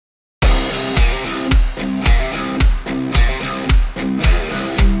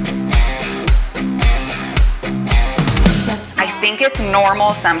think it's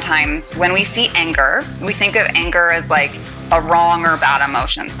normal sometimes when we see anger, we think of anger as like a wrong or bad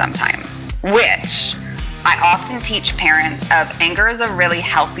emotion sometimes, which I often teach parents of anger is a really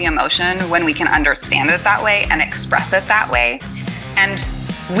healthy emotion when we can understand it that way and express it that way. And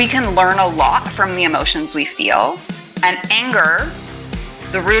we can learn a lot from the emotions we feel. And anger,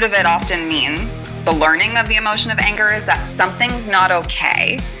 the root of it often means, the learning of the emotion of anger is that something's not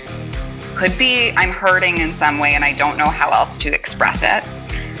okay. Could be I'm hurting in some way and I don't know how else to express it.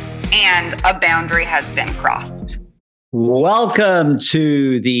 And a boundary has been crossed. Welcome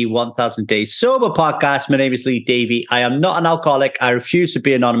to the 1000 Days Sober podcast. My name is Lee Davey. I am not an alcoholic. I refuse to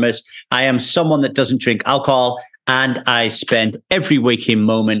be anonymous. I am someone that doesn't drink alcohol, and I spend every waking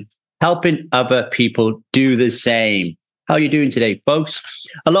moment helping other people do the same. How are you doing today, folks?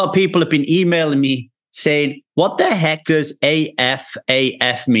 A lot of people have been emailing me saying, what the heck does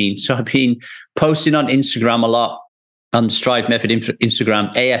AFAF mean? So I've been posting on Instagram a lot, on the Strive Method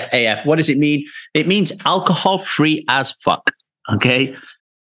Instagram, AFAF. What does it mean? It means alcohol free as fuck. Okay.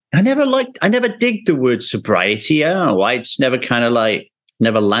 I never digged the word sobriety. I don't know why. It's never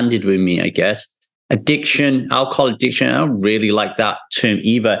never landed with me, I guess. Addiction, alcohol addiction. I don't really like that term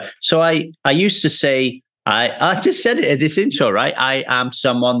either. So I used to say, I just said it in this intro, right? I am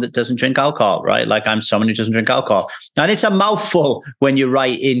someone that doesn't drink alcohol, right? Like I'm someone who doesn't drink alcohol. And it's a mouthful when you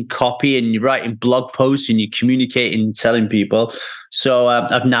write in copy and you write in blog posts and you communicate and telling people. So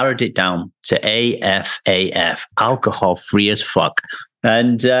I've narrowed it down to AFAF, alcohol free as fuck.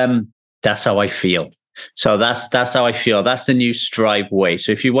 And that's how I feel. So that's how I feel. That's the new Strive way.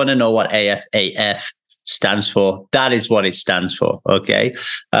 So if you want to know what AFAF stands for, that is what it stands for. Okay.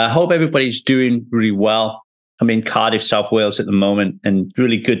 I hope everybody's doing really well. I'm in Cardiff, South Wales at the moment, and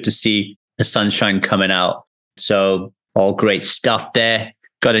really good to see the sunshine coming out. So all great stuff there.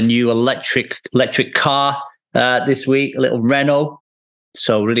 Got a new electric car this week, a little Renault.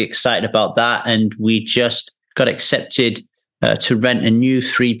 So really excited about that. And we just got accepted to rent a new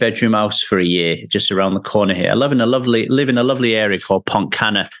 3-bedroom house for a year, just around the corner here. I live in a lovely area called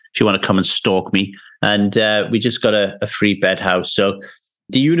Pontcanna, if you want to come and stalk me. And we just got a 3-bed house. So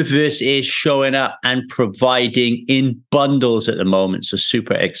the universe is showing up and providing in bundles at the moment. So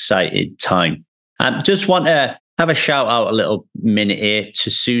super excited time. Just want to have a shout out a little minute here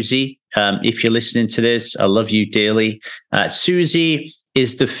to Susie. If you're listening to this, I love you dearly. Susie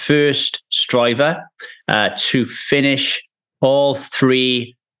is the first striver to finish all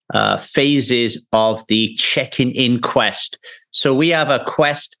 3 phases of the checking in quest. So we have a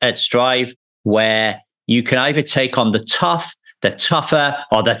quest at Strive where you can either take on the tougher,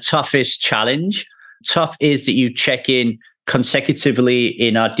 or the toughest challenge. Tough is that you check in consecutively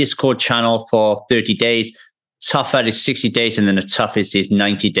in our Discord channel for 30 days. Tougher is 60 days, and then the toughest is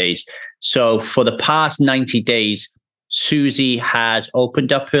 90 days. So for the past 90 days, Susie has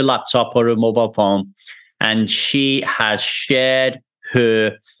opened up her laptop or her mobile phone, and she has shared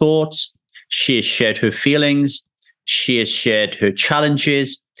her thoughts. She has shared her feelings. She has shared her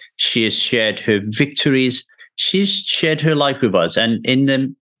challenges. She has shared her victories. She's shared her life with us. And in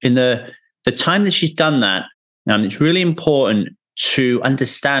the time that she's done that, it's really important to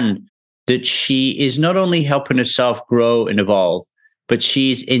understand that she is not only helping herself grow and evolve, but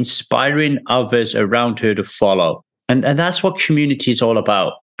she's inspiring others around her to follow. And that's what community is all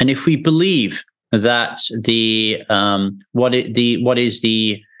about. And if we believe that what is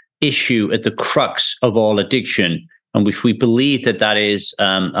the issue at the crux of all addiction, and if we believe that is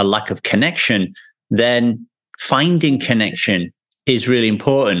a lack of connection, then finding connection is really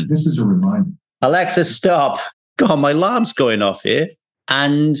important. This is a reminder. Alexa, stop. God, my alarm's going off here.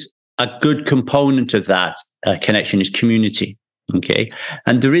 And a good component of that connection is community. Okay.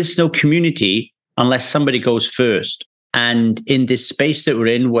 And there is no community unless somebody goes first. And in this space that we're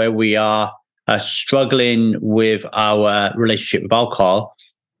in, where we are struggling with our relationship with alcohol,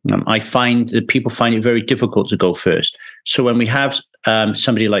 I find that people find it very difficult to go first. So when we have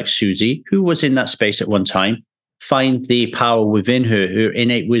somebody like Susie, who was in that space at one time, find the power within her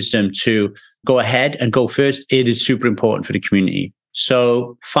innate wisdom to go ahead and go first, it is super important for the community.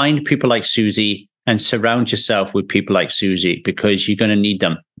 So find people like Susie and surround yourself with people like Susie, because you're going to need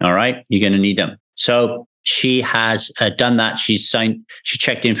them. All right. You're going to need them. So she has done that. She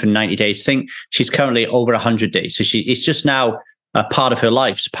checked in for 90 days. I think she's currently over 100 days. So it's just now a part of her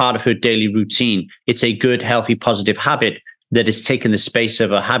life. It's part of her daily routine. It's a good, healthy, positive habit that has taken the space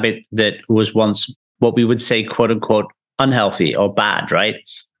of a habit that was once what we would say, quote unquote, unhealthy or bad, right?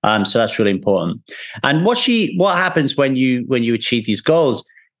 So that's really important. And what happens when you achieve these goals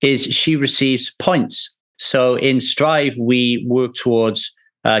is she receives points. So in Strive, we work towards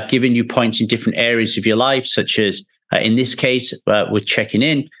giving you points in different areas of your life, such as In this case, with checking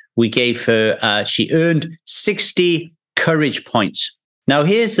in, we gave her, she earned 60 courage points. Now,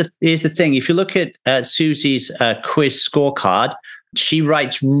 here's the thing. If you look at Susie's quiz scorecard, she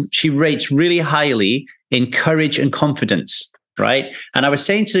rates really highly in courage and confidence, right? And I was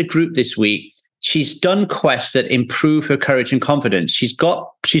saying to the group this week, she's done quests that improve her courage and confidence. She's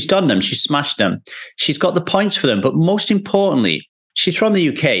done them. She's smashed them. She's got the points for them. But most importantly, she's from the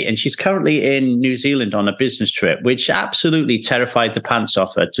UK and she's currently in New Zealand on a business trip, which absolutely terrified the pants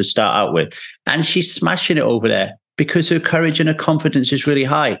off her to start out with. And she's smashing it over there because her courage and her confidence is really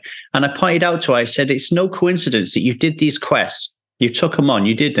high. And I pointed out to her, I said, it's no coincidence that you did these quests. You took them on,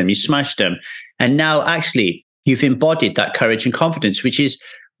 you did them, you smashed them. And now actually you've embodied that courage and confidence, which is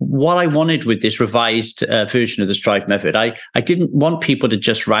what I wanted with this revised version of the Strive method. I didn't want people to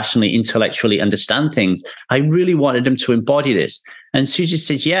just rationally, intellectually understand things. I really wanted them to embody this. And Susie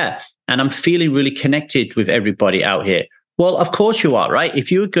says, yeah, and I'm feeling really connected with everybody out here. Well, of course you are, right?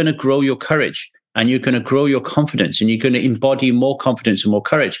 If you're going to grow your courage and you're going to grow your confidence and you're going to embody more confidence and more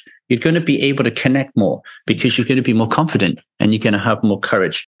courage, you're going to be able to connect more because you're going to be more confident and you're going to have more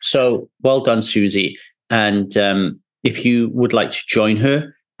courage. So well done, Susie. And if you would like to join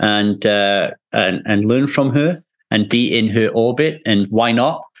her and learn from her and be in her orbit, and why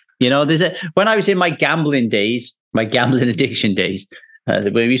not? You know, when I was in my gambling addiction days,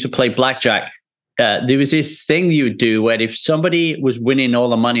 when we used to play blackjack, there was this thing you would do where if somebody was winning all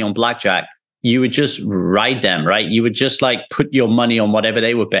the money on blackjack, you would just ride them, right? You would just like put your money on whatever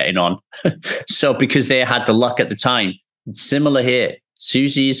they were betting on. So because they had the luck at the time. Similar here.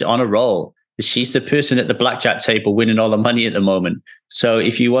 Susie's on a roll. She's the person at the blackjack table winning all the money at the moment. So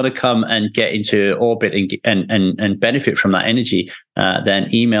if you want to come and get into orbit and benefit from that energy,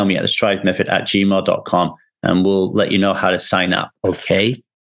 then email me at thestrivemethod@gmail.com and we'll let you know how to sign up. Okay.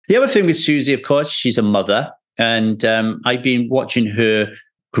 The other thing with Susie, of course, she's a mother, and I've been watching her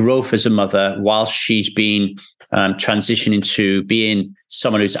growth as a mother while she's been transitioning to being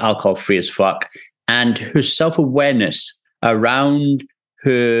someone who's alcohol free as fuck, and her self-awareness around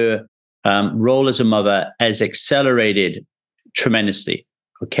her role as a mother has accelerated tremendously.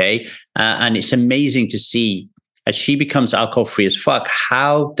 Okay. And it's amazing to see as she becomes alcohol free as fuck,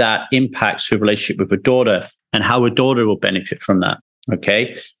 how that impacts her relationship with her daughter and how her daughter will benefit from that.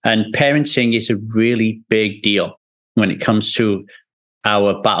 Okay. And parenting is a really big deal when it comes to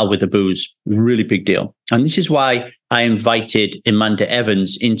our battle with the booze. Really big deal. And this is why I invited Amanda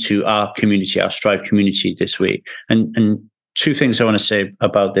Evans into our community, our Strive community this week. And two things I want to say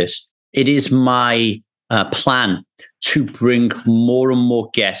about this. It is my plan to bring more and more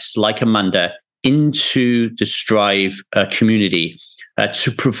guests like Amanda into the Strive community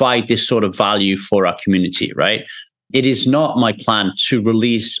to provide this sort of value for our community, right? It is not my plan to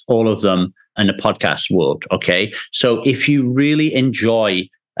release all of them in the podcast world, okay? So if you really enjoy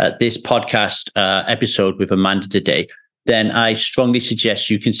this podcast episode with Amanda today, then I strongly suggest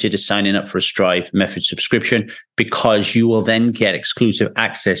you consider signing up for a Strive Method subscription, because you will then get exclusive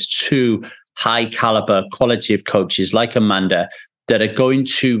access to high caliber, quality of coaches like Amanda that are going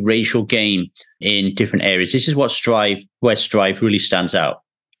to raise your game in different areas. This is where Strive really stands out.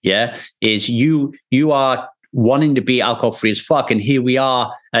 Yeah, is you are wanting to be alcohol free as fuck, and here we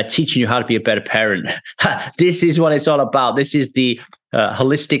are teaching you how to be a better parent. This is what it's all about. This is the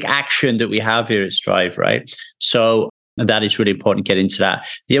holistic action that we have here at Strive, right? So that is really important. Get into that.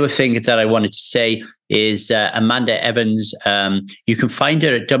 The other thing that I wanted to say is Amanda Evans. You can find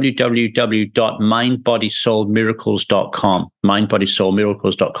her at www.mindbodysoulmiracles.com.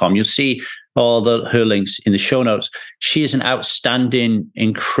 Mindbodysoulmiracles.com. You'll see all her links in the show notes. She is an outstanding,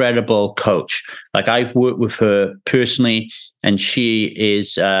 incredible coach. Like, I've worked with her personally, and she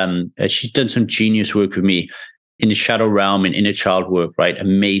is she's done some genius work with me in the shadow realm and inner child work, right?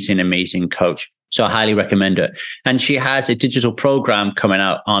 Amazing coach. So I highly recommend her. And she has a digital program coming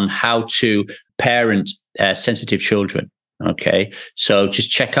out on how to parent sensitive children. Okay. So just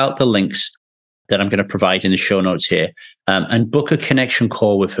check out the links that I'm going to provide in the show notes here, and book a connection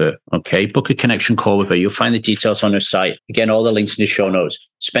call with her. Okay. Book a connection call with her. You'll find the details on her site. Again, all the links in the show notes.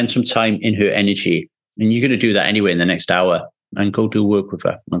 Spend some time in her energy, and you're going to do that anyway in the next hour, and go do work with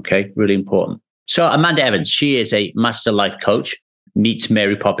her. Okay. Really important. So Amanda Evans, she is a master life coach. Meet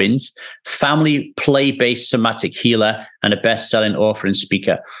Mary Poppins, family play-based somatic healer, and a best-selling author and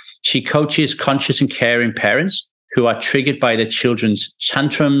speaker. She coaches conscious and caring parents who are triggered by their children's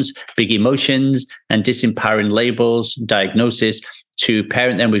tantrums, big emotions, and disempowering labels, diagnosis, to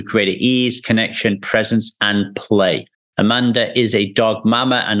parent them with greater ease, connection, presence, and play. Amanda is a dog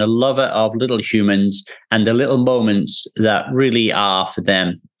mama and a lover of little humans and the little moments that really are for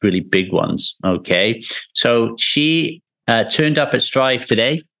them really big ones. Okay. So she turned up at Strive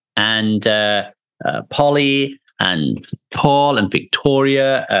today, and Polly and Paul and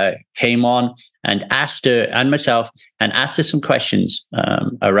Victoria came on and asked her and myself some questions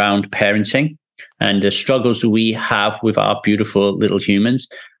around parenting and the struggles we have with our beautiful little humans.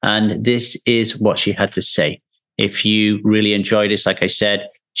 And this is what she had to say. If you really enjoy this, like I said,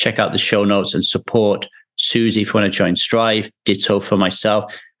 check out the show notes and support Susie if you want to join Strive. Ditto for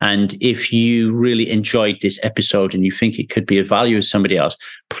myself. And if you really enjoyed this episode and you think it could be of value to somebody else,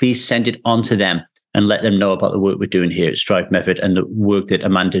 please send it on to them and let them know about the work we're doing here at Strive Method and the work that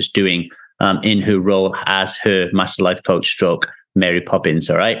Amanda's doing in her role as her Master Life Coach stroke Mary Poppins.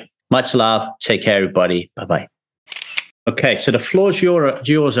 All right. Much love. Take care, everybody. Bye-bye. Okay. So the floor's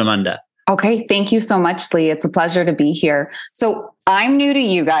yours, Amanda. Okay. Thank you so much, Lee. It's a pleasure to be here. So I'm new to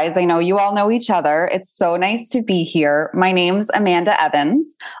you guys. I know you all know each other. It's so nice to be here. My name's Amanda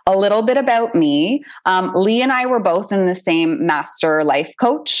Evans. A little bit about me. Lee and I were both in the same Master Life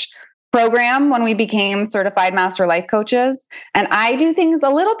Coach program when we became certified Master Life Coaches. And I do things a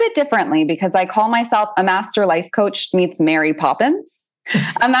little bit differently because I call myself a Master Life Coach meets Mary Poppins.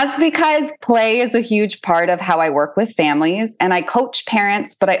 And that's because play is a huge part of how I work with families. And I coach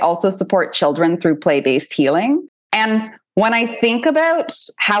parents, but I also support children through play-based healing. And when I think about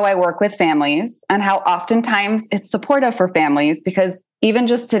how I work with families and how oftentimes it's supportive for families, because even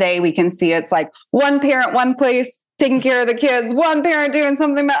just today we can see it's like one parent, one place, taking care of the kids, one parent doing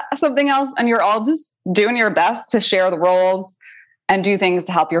something else, and you're all just doing your best to share the roles and do things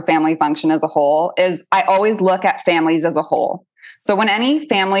to help your family function as a whole. Is I always look at families as a whole. So when any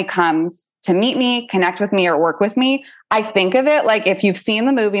family comes to meet me, connect with me, or work with me, I think of it like if you've seen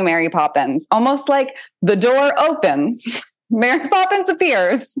the movie Mary Poppins, almost like the door opens, Mary Poppins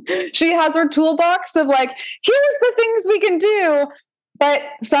appears. She has her toolbox of like, here's the things we can do. But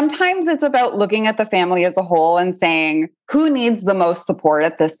sometimes it's about looking at the family as a whole and saying, who needs the most support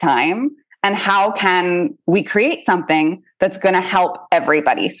at this time? And how can we create something that's going to help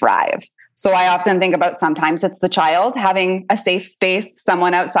everybody thrive? So I often think about sometimes it's the child having a safe space,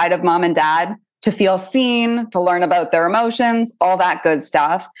 someone outside of mom and dad to feel seen, to learn about their emotions, all that good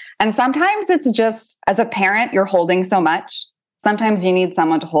stuff. And sometimes it's just as a parent, you're holding so much. Sometimes you need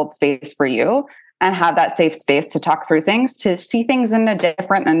someone to hold space for you and have that safe space to talk through things, to see things in a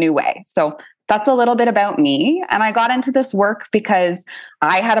different and new way. So that's a little bit about me. And I got into this work because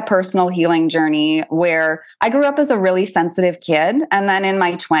I had a personal healing journey where I grew up as a really sensitive kid. And then in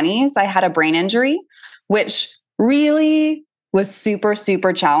my 20s, I had a brain injury, which really was super,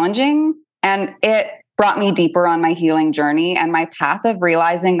 super challenging. And it brought me deeper on my healing journey and my path of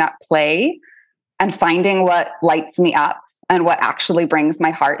realizing that play and finding what lights me up and what actually brings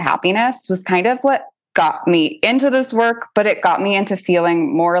my heart happiness was kind of what got me into this work, but it got me into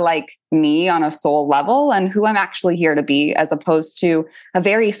feeling more like me on a soul level and who I'm actually here to be, as opposed to a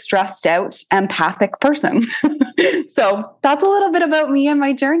very stressed out, empathic person. So that's a little bit about me and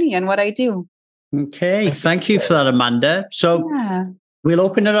my journey and what I do. Okay. Thank you for that, Amanda. So we'll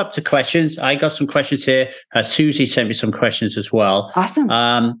open it up to questions. I got some questions here. Susie sent me some questions as well.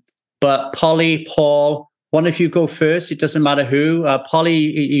 Awesome. But Polly, Paul, one of you go first. It doesn't matter who. Polly,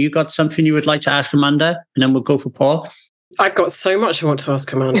 you got something you would like to ask Amanda? And then we'll go for Paul. I've got so much I want to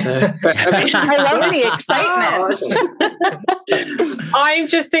ask Amanda. But, I love the excitement. I'm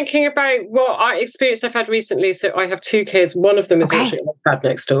just thinking about what experience I've had recently. So I have two kids. One of them is watching my dad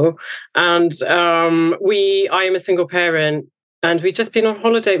next door. And I am a single parent. And we've just been on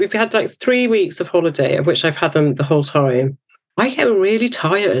holiday. We've had like 3 weeks of holiday, of which I've had them the whole time. I get really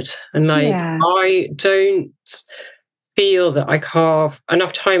tired and I don't feel that I carve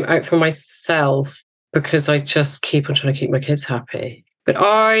enough time out for myself because I just keep on trying to keep my kids happy. But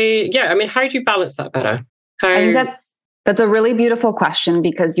how do you balance that better? I think that's a really beautiful question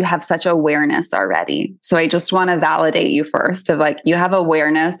because you have such awareness already. So I just want to validate you first of like, you have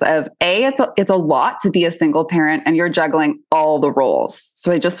awareness of it's a lot to be a single parent and you're juggling all the roles.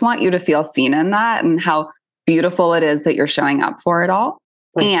 So I just want you to feel seen in that and how beautiful it is that you're showing up for it all.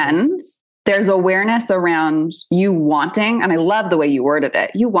 And there's awareness around you wanting, and I love the way you worded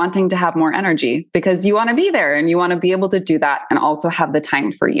it, you wanting to have more energy because you want to be there and you want to be able to do that and also have the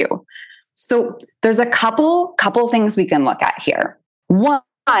time for you. So there's a couple things we can look at here. One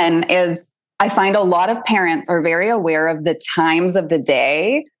is I find a lot of parents are very aware of the times of the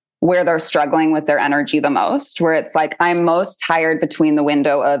day where they're struggling with their energy the most, where it's like, I'm most tired between the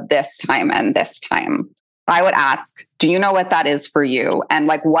window of this time and this time. I would ask, do you know what that is for you? And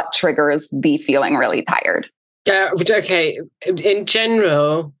like, what triggers the feeling really tired? Okay. In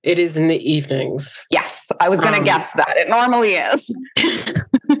general, it is in the evenings. Yes, I was going to guess that. It normally is.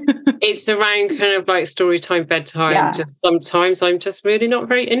 it's around kind of like story time, bedtime. Yeah. Just sometimes I'm just really not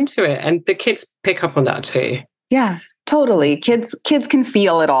very into it. And the kids pick up on that too. Yeah, totally. Kids can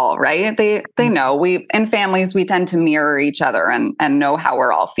feel it all, right? They know. We in families we tend to mirror each other and know how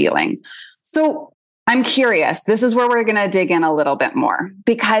we're all feeling. So I'm curious. This is where we're going to dig in a little bit more,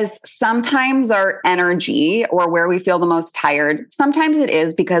 because sometimes our energy or where we feel the most tired, sometimes it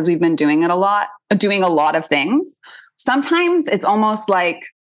is because we've been doing a lot of things. Sometimes it's almost like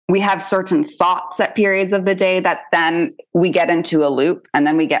we have certain thoughts at periods of the day that then we get into a loop and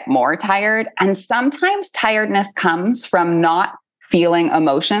then we get more tired. And sometimes tiredness comes from not feeling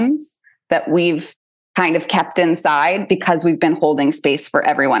emotions that we've kind of kept inside because we've been holding space for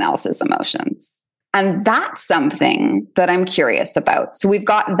everyone else's emotions. And that's something that I'm curious about. So we've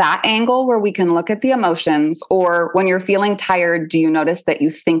got that angle where we can look at the emotions, or when you're feeling tired, do you notice that you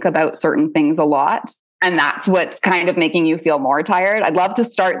think about certain things a lot? And that's what's kind of making you feel more tired? I'd love to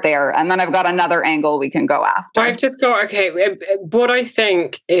start there. And then I've got another angle we can go after. I've just got, what I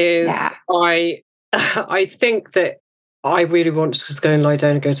think is I think that I really want to just go and lie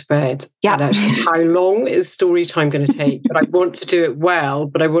down and go to bed. Yeah. And actually, how long is story time going to take? But I want to do it well,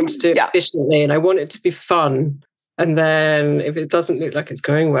 but I want to do it efficiently, and I want it to be fun. And then if it doesn't look like it's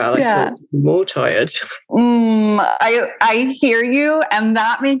going well, I feel more tired. I hear you. And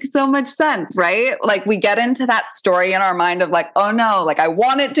that makes so much sense, right? Like we get into that story in our mind of like, oh no, like I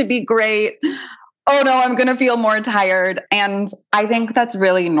want it to be great. Oh no, I'm going to feel more tired. And I think that's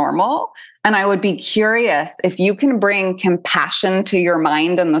really normal. And I would be curious if you can bring compassion to your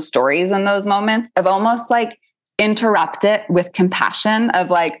mind and the stories in those moments, of almost like interrupt it with compassion of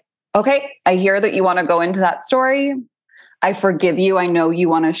like, okay, I hear that you want to go into that story. I forgive you. I know you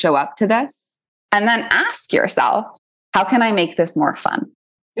want to show up to this. And then ask yourself, how can I make this more fun?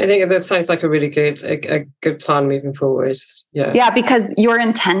 I think that sounds like a really good plan moving forward. Yeah. Yeah, because your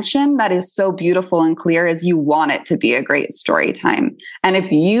intention that is so beautiful and clear is you want it to be a great story time. And if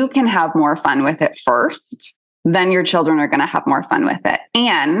you can have more fun with it first, then your children are going to have more fun with it.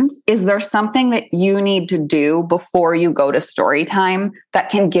 And is there something that you need to do before you go to story time that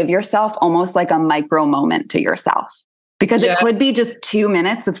can give yourself almost like a micro moment to yourself? Because it could be just 2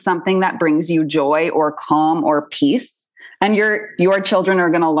 minutes of something that brings you joy or calm or peace. And your children are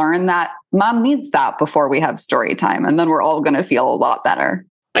going to learn that mom needs that before we have story time. And then we're all going to feel a lot better.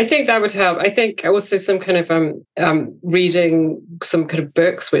 I think that would help. I think also some kind of reading some kind of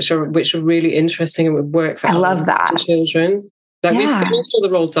books which are really interesting and would work for children. Like we've finished all the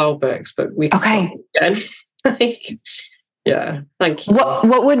Roald Dahl books, but we can start again. Yeah, thank you.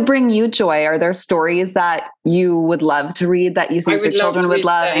 What would bring you joy? Are there stories that you would love to read that you think your children would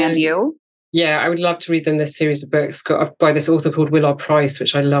love and you? Yeah, I would love to read them this series of books by this author called Willard Price,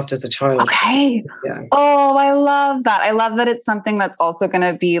 which I loved as a child. Okay. Yeah. Oh, I love that. I love that it's something that's also going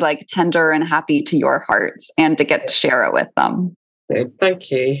to be like tender and happy to your heart and to get to share it with them. Good. Thank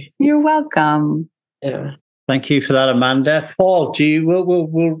you. You're welcome. Yeah. Thank you for that, Amanda. Paul,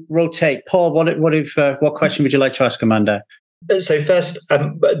 we'll rotate. Paul, what question would you like to ask Amanda? So first,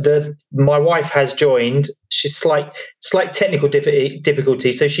 my wife has joined. She's slight technical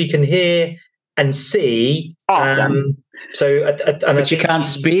difficulty, so she can hear and see. Awesome. But she can't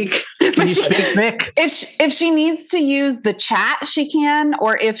speak. Can you speak, Nick? If she needs to use the chat, she can,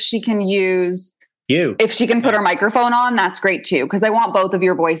 or if she can use you. If she can put her microphone on, that's great too, because I want both of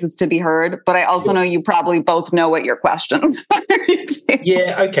your voices to be heard. But I also know you probably both know what your questions are.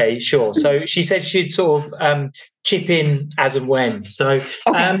 Yeah. Okay. Sure. So she said she'd sort of chip in as and when. So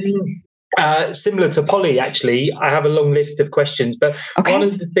similar to Polly, actually, I have a long list of questions. But one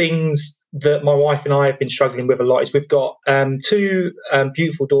of the things that my wife and I have been struggling with a lot is we've got two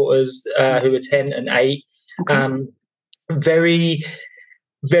beautiful daughters who are 10 and 8. Very,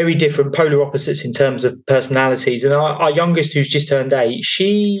 very different polar opposites in terms of personalities. And our youngest, who's just turned 8,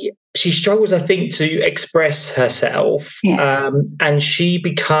 she struggles, I think, to express herself. And she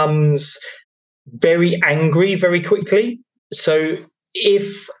becomes very angry very quickly. So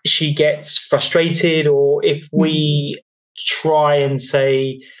if she gets frustrated, or if we try and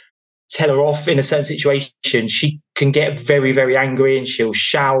tell her off in a certain situation, she can get very, very angry, and she'll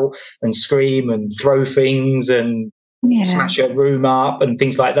shout and scream and throw things and smash her room up and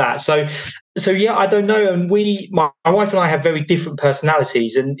things like that. So yeah, I don't know. And my wife and I have very different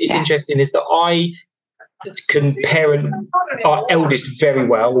personalities, and it's interesting is that I can parent our eldest very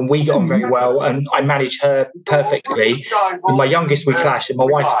well, and we get on very well, and I manage her perfectly. With my youngest, we clash, and my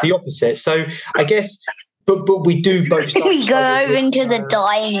wife's the opposite. So I guess, but we do both. We go into the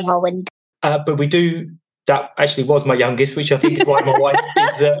dining room. But we do that actually was my youngest, which I think is why my wife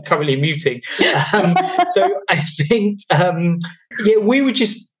is currently muting. So I think, we were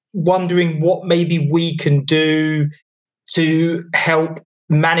just wondering what maybe we can do to help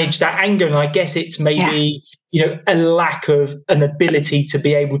manage that anger. And I guess it's maybe, a lack of an ability to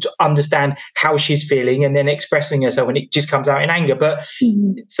be able to understand how she's feeling and then expressing herself, and it just comes out in anger. But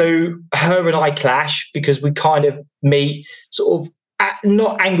so her and I clash because we kind of meet sort of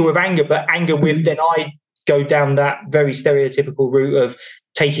not anger with anger, but anger with, then I go down that very stereotypical route of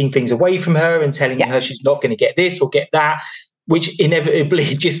taking things away from her and telling her she's not going to get this or get that, which inevitably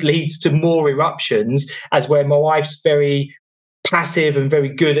just leads to more eruptions, as where my wife's very passive and very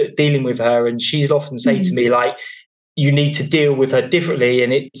good at dealing with her. And she's often say to me, like, you need to deal with her differently.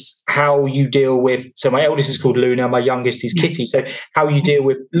 And it's how you deal with, so my eldest is called Luna, my youngest is Kitty. So how you deal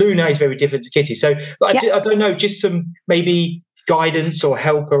with Luna is very different to Kitty. So I don't know, just some maybe guidance or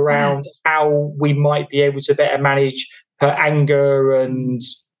help around how we might be able to better manage her anger and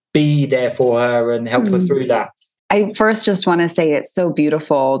be there for her and help her through that. I first just want to say it's so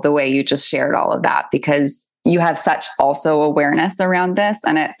beautiful the way you just shared all of that, because you have such also awareness around this.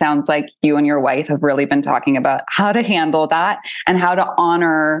 And it sounds like you and your wife have really been talking about how to handle that and how to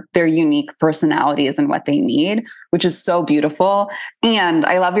honor their unique personalities and what they need, which is so beautiful. And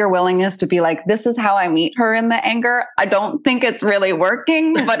I love your willingness to be like, this is how I meet her in the anger. I don't think it's really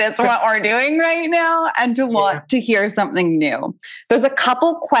working, but it's what we're doing right now, and to want to hear something new. There's a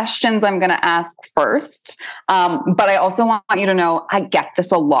couple questions I'm going to ask first. But I also want you to know, I get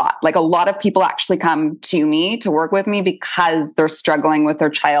this a lot. Like, a lot of people actually come to me to work with me because they're struggling with their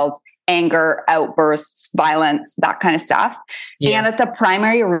child's anger, outbursts, violence, that kind of stuff. And at the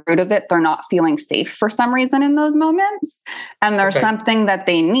primary root of it, they're not feeling safe for some reason in those moments. And there's something that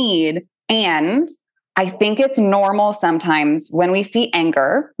they need. And I think it's normal sometimes when we see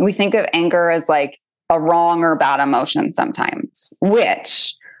anger, we think of anger as like a wrong or bad emotion sometimes,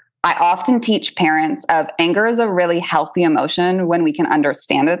 which I often teach parents of anger is a really healthy emotion when we can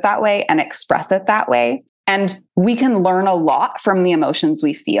understand it that way and express it that way. And we can learn a lot from the emotions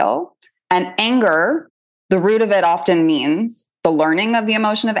we feel. And anger, the root of it often means, the learning of the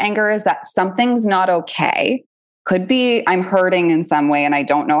emotion of anger is that something's not okay. Could be I'm hurting in some way and I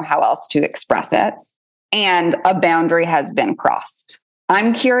don't know how else to express it. And a boundary has been crossed.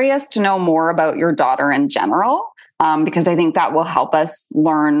 I'm curious to know more about your daughter in general, because I think that will help us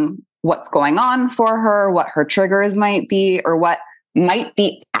learn what's going on for her, what her triggers might be, or what might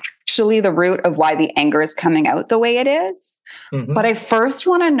be actually the root of why the anger is coming out the way it is. But I first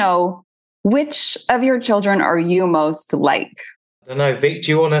want to know, which of your children are you most like? I don't know. Vic,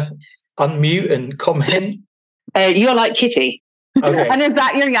 do you want to unmute and comment? You're like Kitty. Okay. And is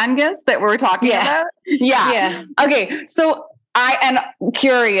that your youngest that we're talking about? Yeah. Okay. So I am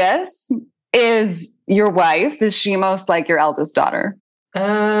curious, is your wife, is she most like your eldest daughter?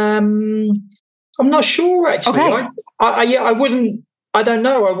 I'm not sure, actually. Okay. I wouldn't, I don't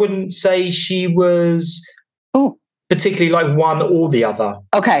know. I wouldn't say she was particularly like one or the other.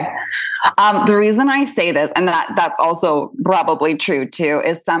 Okay. The reason I say this, and that's also probably true too,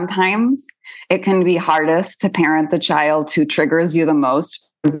 is sometimes it can be hardest to parent the child who triggers you the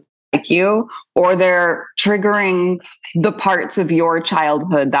most, like you, or they're triggering the parts of your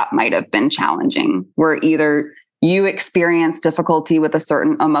childhood that might have been challenging, where either you experience difficulty with a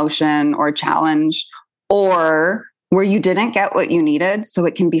certain emotion or challenge, or where you didn't get what you needed. So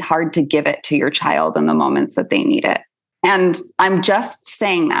it can be hard to give it to your child in the moments that they need it. And I'm just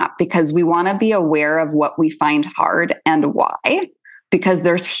saying that because we want to be aware of what we find hard and why, because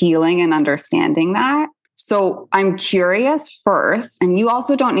there's healing in understanding that. So I'm curious first, and you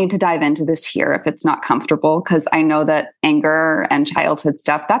also don't need to dive into this here if it's not comfortable, because I know that anger and childhood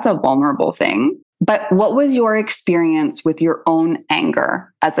stuff, that's a vulnerable thing. But what was your experience with your own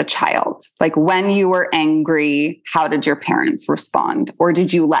anger as a child? Like, when you were angry, how did your parents respond? Or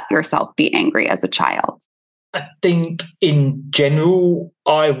did you let yourself be angry as a child? I think in general,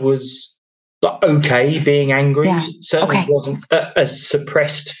 I was okay being angry. It certainly wasn't a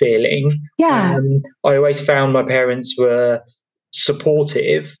suppressed feeling. I always found my parents were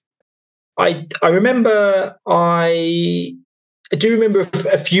supportive. I do remember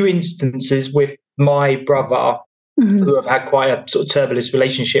a few instances with my brother, who I've had quite a sort of turbulent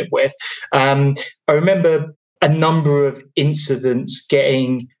relationship with. I remember a number of incidents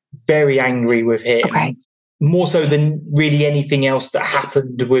getting very angry with him, more so than really anything else that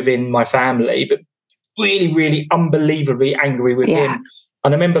happened within my family, but really, really unbelievably angry with him.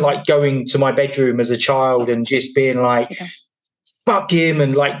 And I remember like going to my bedroom as a child and just being like, fuck him,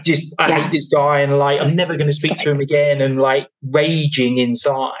 and like, just, I hate this guy, and like, I'm never going to speak to him again, and like raging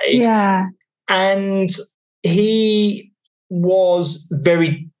inside. And he was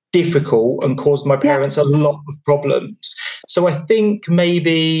very difficult and caused my parents a lot of problems. So I think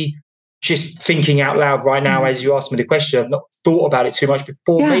maybe, just thinking out loud right now as you asked me the question, I've not thought about it too much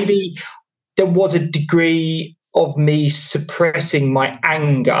before. Maybe there was a degree of me suppressing my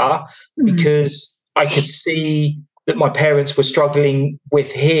anger because I could see that my parents were struggling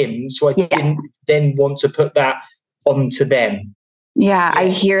with him. So I didn't then want to put that onto them. Yeah, I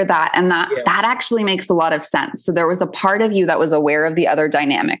hear that. And that actually makes a lot of sense. So there was a part of you that was aware of the other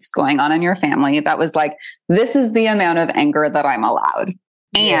dynamics going on in your family that was like, this is the amount of anger that I'm allowed.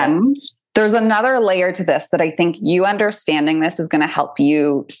 And there's another layer to this that I think you understanding this is going to help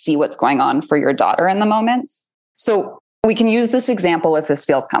you see what's going on for your daughter in the moments. So we can use this example if this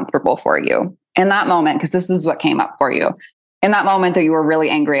feels comfortable for you. In that moment, because this is what came up for you. In that moment that you were really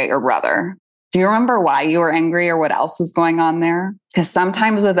angry at your brother, do you remember why you were angry or what else was going on there? Because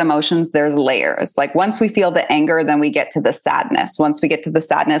sometimes with emotions, there's layers. Like once we feel the anger, then we get to the sadness. Once we get to the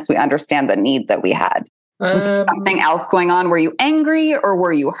sadness, we understand the need that we had. Was there something else going on? Were you angry or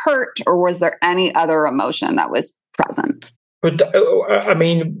were you hurt or was there any other emotion that was present? But I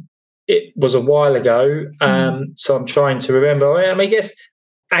mean, it was a while ago. So I'm trying to remember. I mean, I guess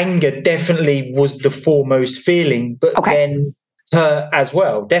anger definitely was the foremost feeling, but then hurt as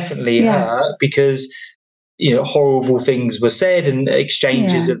well, definitely hurt because, you know, horrible things were said and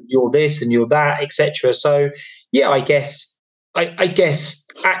exchanges of you're this and you're that, etc. So, I guess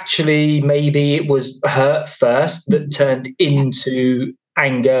actually maybe it was hurt first that turned into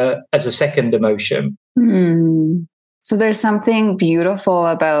anger as a second emotion. So there's something beautiful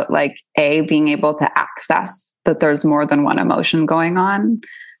about like being able to access that there's more than one emotion going on.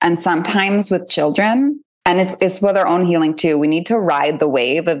 And sometimes with children, and it's with our own healing too, we need to ride the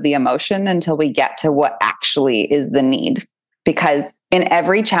wave of the emotion until we get to what actually is the need. Because in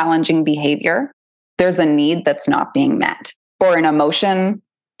every challenging behavior, there's a need that's not being met, or an emotion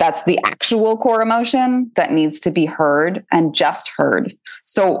that's the actual core emotion that needs to be heard and just heard.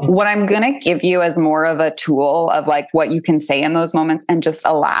 So what I'm going to give you as more of a tool of like what you can say in those moments and just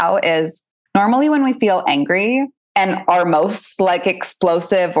allow is normally when we feel angry, and our most like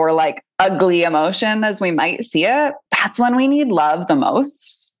explosive or like ugly emotion as we might see it, that's when we need love the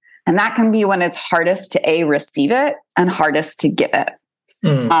most. And that can be when it's hardest to receive it and hardest to give it.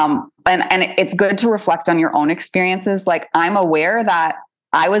 And it's good to reflect on your own experiences. Like I'm aware that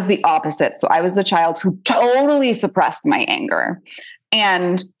I was the opposite. So I was the child who totally suppressed my anger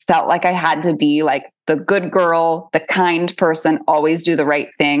and felt like I had to be like the good girl, the kind person, always do the right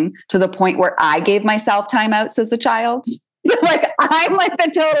thing, to the point where I gave myself timeouts as a child. Like I'm like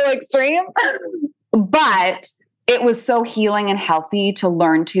the total extreme. But it was so healing and healthy to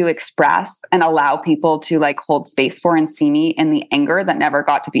learn to express and allow people to like hold space for and see me in the anger that never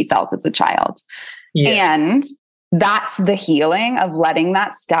got to be felt as a child. And that's the healing of letting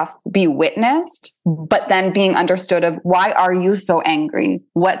that stuff be witnessed, but then being understood of why are you so angry?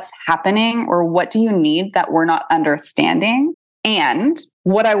 What's happening? Or what do you need that we're not understanding? And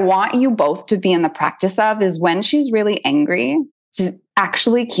what I want you both to be in the practice of is when she's really angry, to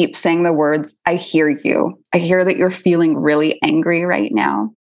actually keep saying the words, I hear you. I hear that you're feeling really angry right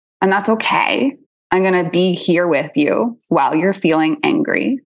now. And that's okay. I'm going to be here with you while you're feeling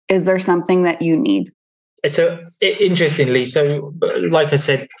angry. Is there something that you need? So interestingly, so like I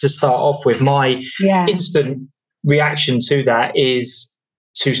said, to start off with, my instant reaction to that is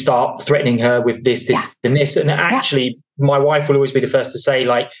to start threatening her with this, and this. And actually, my wife will always be the first to say,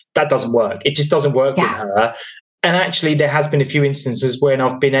 like, that doesn't work. It just doesn't work with her. And actually, there has been a few instances when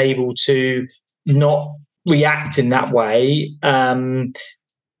I've been able to not react in that way. And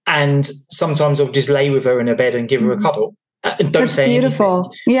sometimes I'll just lay with her in her bed and give her a cuddle. And don't say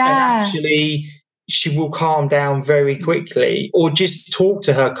beautiful. anything. And actually, she will calm down very quickly, or just talk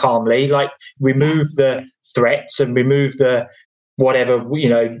to her calmly, like remove the threats and remove the whatever,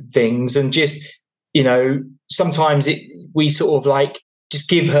 things. And just, sometimes we sort of like just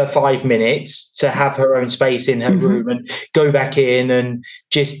give her 5 minutes to have her own space in her room and go back in and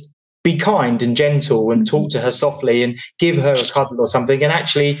just be kind and gentle and talk to her softly and give her a cuddle or something. And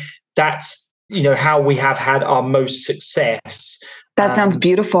actually that's, how we have had our most success. That sounds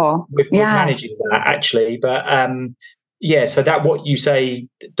beautiful. With managing that, actually. But so that what you say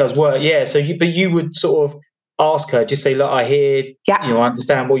does work. Yeah. So you would sort of ask her, just say, look, I hear, I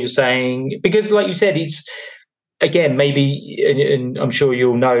understand what you're saying. Because like you said, it's, again, maybe, and I'm sure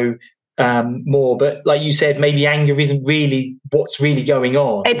you'll know, more. But like you said, maybe anger isn't really what's really going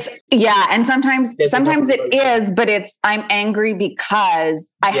on. And sometimes it is, but I'm angry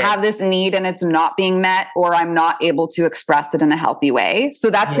because I have this need and it's not being met, or I'm not able to express it in a healthy way. So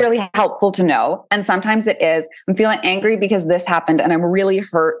that's really helpful to know. And sometimes it is, I'm feeling angry because this happened and I'm really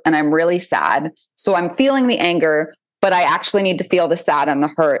hurt and I'm really sad. So I'm feeling the anger, but I actually need to feel the sad and the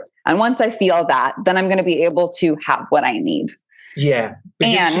hurt. And once I feel that, then I'm going to be able to have what I need. Yeah.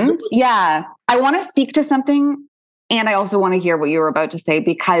 And I want to speak to something. And I also want to hear what you were about to say,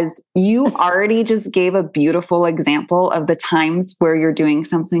 because you already just gave a beautiful example of the times where you're doing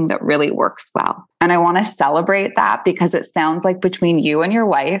something that really works well. And I want to celebrate that, because it sounds like between you and your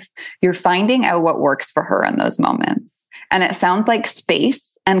wife, you're finding out what works for her in those moments. And it sounds like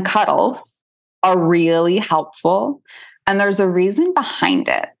space and cuddles are really helpful. And there's a reason behind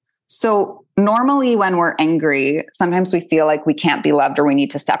it. So normally when we're angry, sometimes we feel like we can't be loved or we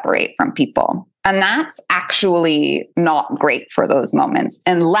need to separate from people. And that's actually not great for those moments,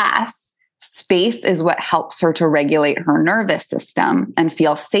 unless space is what helps her to regulate her nervous system and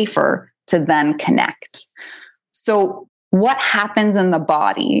feel safer to then connect. So what happens in the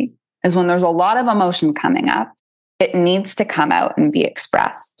body is when there's a lot of emotion coming up, it needs to come out and be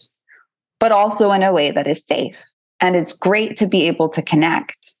expressed, but also in a way that is safe. And it's great to be able to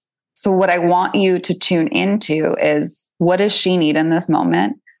connect. So what I want you to tune into is, what does she need in this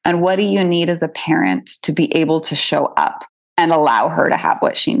moment? And what do you need as a parent to be able to show up and allow her to have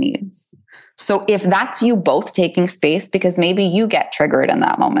what she needs? So if that's you both taking space, because maybe you get triggered in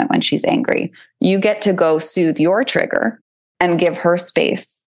that moment when she's angry, you get to go soothe your trigger and give her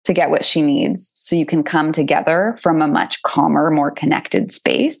space to get what she needs, so you can come together from a much calmer, more connected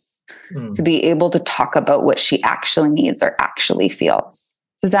space to be able to talk about what she actually needs or actually feels.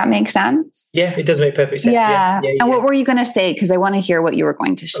 Does that make sense? Yeah, it does make perfect sense. Yeah. And what were you going to say? Because I want to hear what you were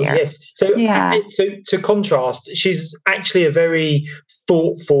going to share. Oh, yes. So to contrast, she's actually a very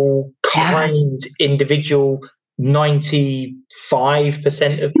thoughtful, kind individual 95%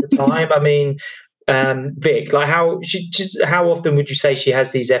 of the time. I mean, Vic, like how often would you say she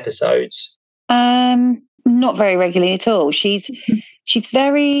has these episodes? Not very regularly at all. She's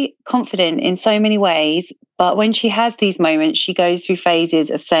very confident in so many ways, but when she has these moments, she goes through phases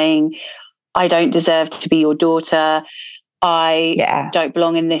of saying, I don't deserve to be your daughter. I don't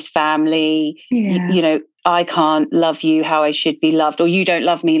belong in this family. You know, I can't love you how I should be loved, or you don't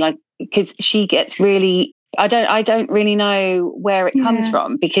love me. Like, because she gets really, I don't really know where it comes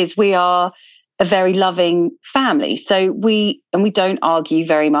from, because we are a very loving family. So we don't argue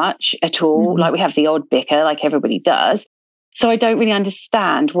very much at all. Like, we have the odd bicker like everybody does. So I don't really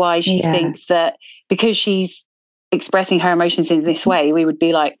understand why she thinks that because she's expressing her emotions in this way, we would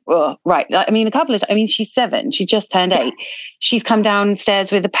be like, oh, right. I mean, she's 7. She just turned 8. She's come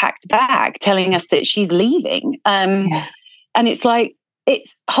downstairs with a packed bag telling us that she's leaving. And it's like,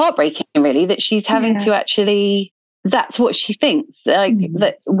 it's heartbreaking really that she's having to actually, that's what she thinks, like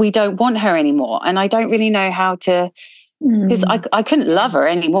that we don't want her anymore. And I don't really know how to, because I couldn't love her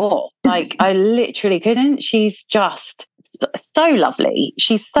anymore. Like, I literally couldn't. She's just so lovely.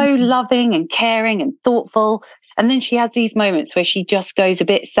 She's so loving and caring and thoughtful. And then she has these moments where she just goes a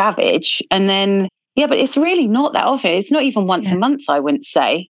bit savage. And then, but it's really not that often. It's not even once a month, I wouldn't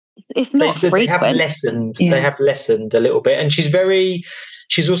say. It's not frequent. They have lessened a little bit. And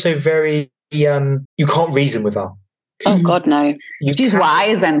she's also very, you can't reason with her. Oh God, no. She's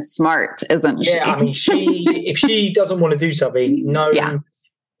wise and smart, isn't she? Yeah, I mean, if she doesn't want to do something, no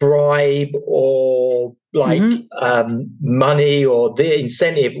bribe or money or the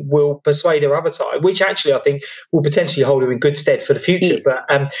incentive will persuade her other side, which actually I think will potentially hold her in good stead for the future. But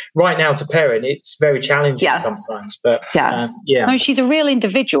right now, to parent, it's very challenging sometimes. But no, she's a real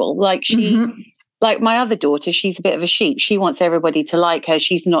individual. Like like my other daughter, she's a bit of a sheep. She wants everybody to like her.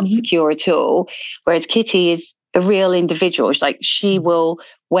 She's not secure at all. Whereas Kitty is a real individual. It's like, she will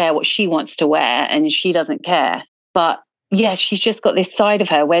wear what she wants to wear and she doesn't care. But she's just got this side of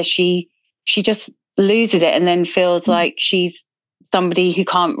her where she just loses it and then feels like she's somebody who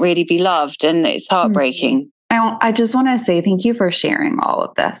can't really be loved, and it's heartbreaking. I just want to say thank you for sharing all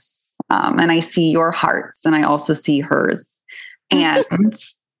of this. And I see your hearts and I also see hers. And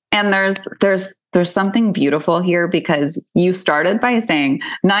there's something beautiful here, because you started by saying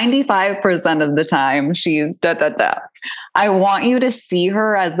 95% of the time she's da da da. I want you to see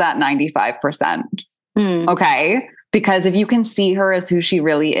her as that 95%. Okay? Because if you can see her as who she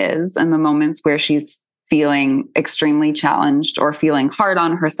really is in the moments where she's feeling extremely challenged or feeling hard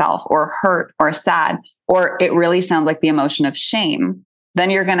on herself or hurt or sad, or it really sounds like the emotion of shame, then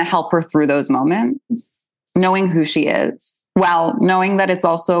you're going to help her through those moments, knowing who she is. Well, knowing that it's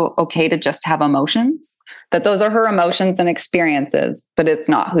also okay to just have emotions, that those are her emotions and experiences, but it's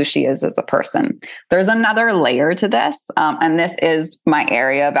not who she is as a person. There's another layer to this, and this is my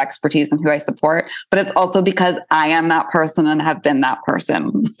area of expertise and who I support, but it's also because I am that person and have been that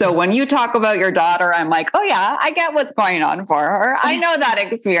person. So when you talk about your daughter, I'm like, oh yeah, I get what's going on for her. I know that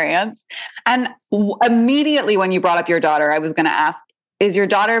experience. And immediately when you brought up your daughter, I was going to ask, is your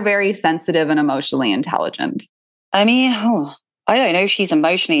daughter very sensitive and emotionally intelligent? I mean, I don't know if she's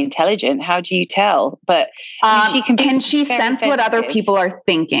emotionally intelligent. How do you tell? But can she sense what other people are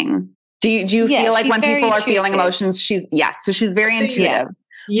thinking? Do you feel like when people are feeling emotions, so she's very intuitive.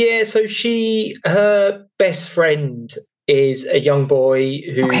 Yeah, so her best friend is a young boy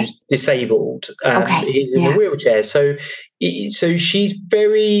who's disabled. He's in a wheelchair. So she's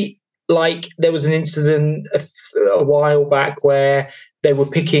very, like, there was an incident a while back where they were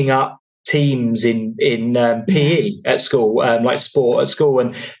picking up teams in PE at school, like sport at school,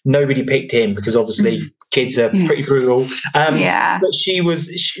 and nobody picked him because obviously kids are pretty brutal. But she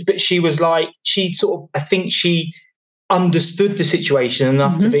was like, she sort of, I think she understood the situation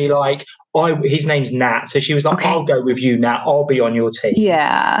enough to be like, his name's Nat, so she was like, I'll go with you, Nat, I'll be on your team.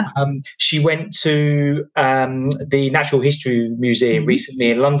 She went to the Natural History Museum recently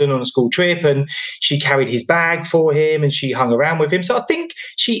in London on a school trip, and she carried his bag for him and she hung around with him. So I think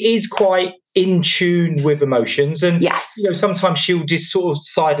she is quite in tune with emotions, and sometimes she'll just sort of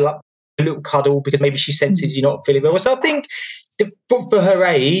sidle up a little cuddle because maybe she senses you're not feeling well. So I think for her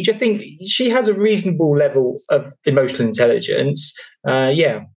age, I think she has a reasonable level of emotional intelligence.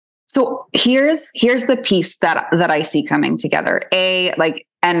 So here's the piece that I see coming together.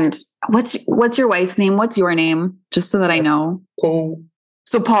 And what's your wife's name? What's your name? Just so that I know. Paul.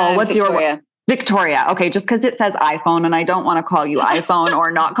 So Paul, what's Victoria. Victoria. Okay, just because it says iPhone and I don't want to call you iPhone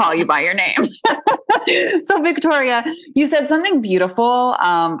or not call you by your name. So Victoria, you said something beautiful.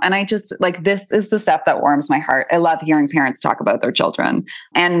 And I just this is the stuff that warms my heart. I love hearing parents talk about their children.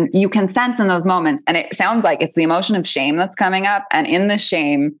 And you can sense in those moments, and it sounds like it's the emotion of shame that's coming up. And in the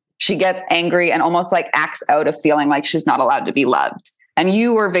shame, she gets angry and almost like acts out of feeling like she's not allowed to be loved. And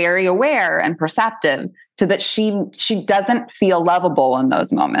you were very aware and perceptive to that she doesn't feel lovable in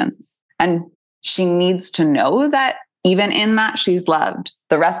those moments. And she needs to know that even in that, she's loved.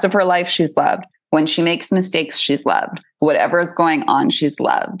 The rest of her life, she's loved. When she makes mistakes, she's loved. Whatever is going on, she's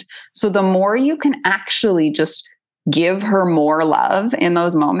loved. So the more you can actually just give her more love in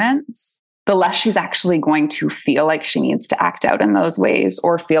those moments, the less she's actually going to feel like she needs to act out in those ways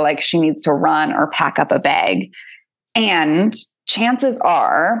or feel like she needs to run or pack up a bag. And chances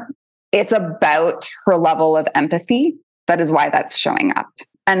are it's about her level of empathy. That is why that's showing up.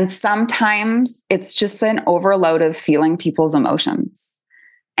 And sometimes it's just an overload of feeling people's emotions.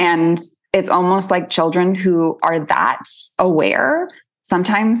 And it's almost like children who are that aware,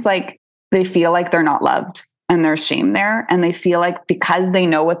 sometimes they feel like they're not loved. And there's shame there. And they feel like because they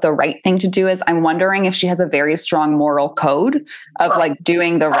know what the right thing to do is, I'm wondering if she has a very strong moral code of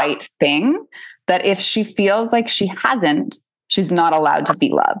doing the right thing, that if she feels like she hasn't, she's not allowed to be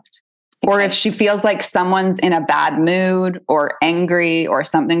loved. Or if she feels like someone's in a bad mood or angry or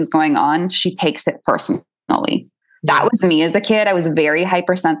something's going on, she takes it personally. That was me as a kid. I was very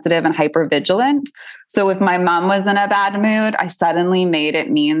hypersensitive and hypervigilant. So if my mom was in a bad mood, I suddenly made it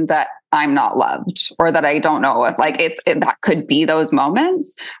mean that I'm not loved or that I don't know if that could be those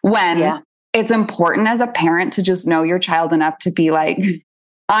moments when it's important as a parent to just know your child enough to be like,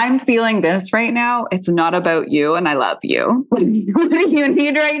 I'm feeling this right now. It's not about you and I love you. What do you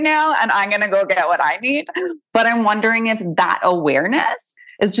need right now? And I'm going to go get what I need. But I'm wondering if that awareness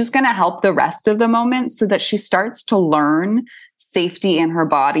is just going to help the rest of the moment so that she starts to learn safety in her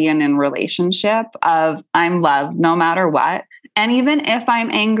body and in relationship of I'm loved no matter what. And even if I'm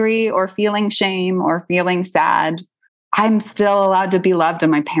angry or feeling shame or feeling sad, I'm still allowed to be loved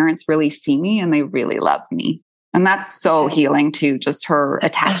and my parents really see me and they really love me. And that's so healing to just her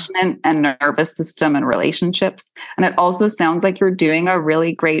attachment and nervous system and relationships. And it also sounds like you're doing a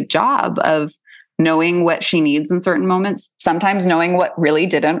really great job of knowing what she needs in certain moments, sometimes knowing what really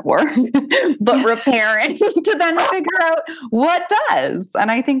didn't work, but repairing to then figure out what does.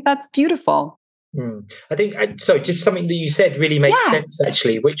 And I think that's beautiful. I think, so just something that you said really makes sense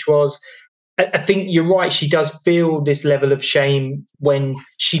actually, which was, I think you're right. She does feel this level of shame when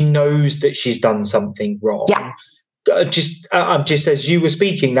she knows that she's done something wrong. Yeah. Just as you were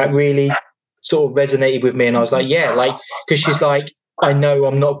speaking, that really sort of resonated with me. And I was like, because she's like, I know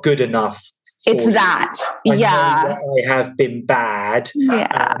I'm not good enough. It's that. I know that I have been bad.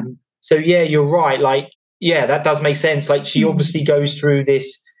 Yeah. So you're right. That does make sense. She obviously goes through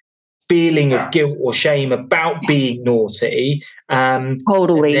this feeling of guilt or shame about being naughty.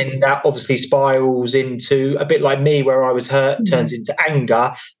 Totally. And then that obviously spirals into a bit like me, where I was hurt, turns into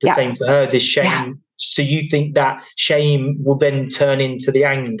anger. The same for her, this shame. Yeah. So you think that shame will then turn into the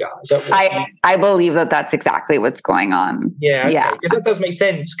anger? Is that what I believe that that's exactly what's going on. Yeah. Okay. Yeah. Because that does make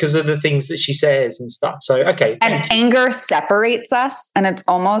sense because of the things that she says and stuff. So, okay. And anger separates us. And it's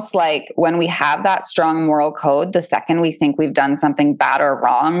almost like when we have that strong moral code, the second we think we've done something bad or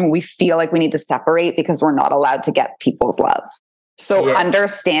wrong, we feel like we need to separate because we're not allowed to get people's love. So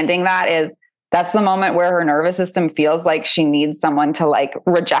understanding that's the moment where her nervous system feels like she needs someone to like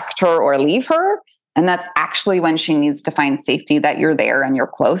reject her or leave her. And that's actually when she needs to find safety, that you're there and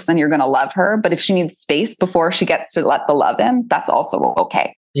you're close and you're going to love her. But if she needs space before she gets to let the love in, that's also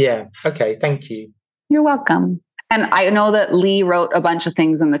okay. Yeah. Okay. Thank you. You're welcome. And I know that Lee wrote a bunch of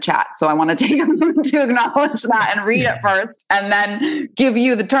things in the chat. So I want to take a moment to acknowledge that and read it first and then give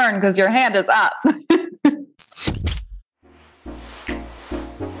you the turn because your hand is up.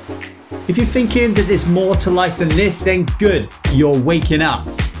 If you're thinking that there's more to life than this, then good, you're waking up.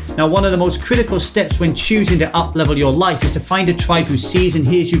 Now, one of the most critical steps when choosing to up-level your life is to find a tribe who sees and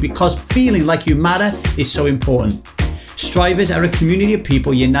hears you, because feeling like you matter is so important. Strivers are a community of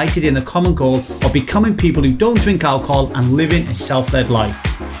people united in the common goal of becoming people who don't drink alcohol and living a self-led life.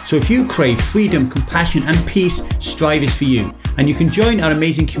 So if you crave freedom, compassion and peace, Strive is for you. And you can join our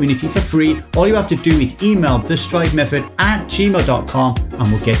amazing community for free. All you have to do is email thestrivemethod@gmail.com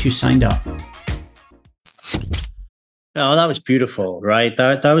and we'll get you signed up. Oh, that was beautiful, right?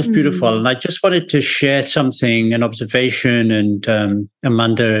 That was beautiful. And I just wanted to share something, an observation, and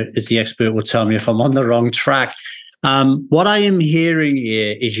Amanda, as the expert, will tell me if I'm on the wrong track. What I am hearing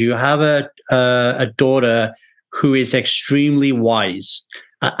here is you have a daughter who is extremely wise.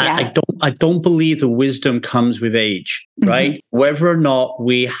 I don't believe the wisdom comes with age, right? Mm-hmm. Whether or not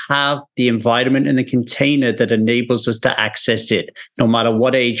we have the environment and the container that enables us to access it, no matter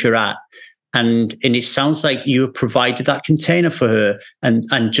what age you're at. And it sounds like you have provided that container for her,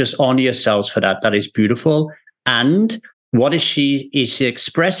 and just honor yourselves for that. That is beautiful. And what is she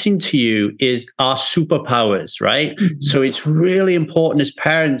expressing to you is our superpowers, right? Mm-hmm. So it's really important as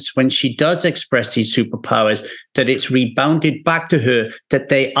parents, when she does express these superpowers, that it's rebounded back to her that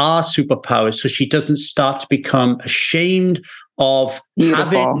they are superpowers, so she doesn't start to become ashamed of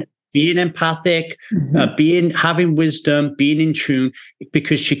being empathic, having wisdom, being in tune,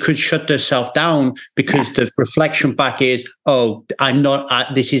 because she could shut herself down because the reflection back is, oh, I'm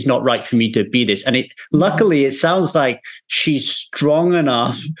not, this is not right for me to be this. And luckily, it sounds like she's strong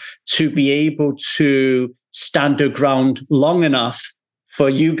enough to be able to stand her ground long enough for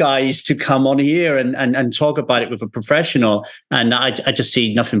you guys to come on here and talk about it with a professional. And I just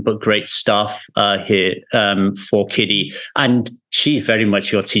see nothing but great stuff here for Kitty. And she's very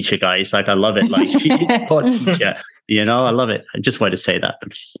much your teacher, guys. Like, I love it. Like, she's your teacher. You know, I love it. I just wanted to say that.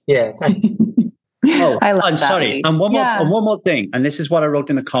 Yeah, thanks. I'm sorry. And one more thing. And this is what I wrote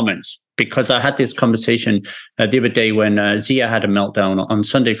in the comments, because I had this conversation the other day when Zia had a meltdown on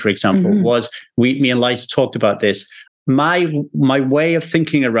Sunday, for example, was me and Liza talked about this. My way of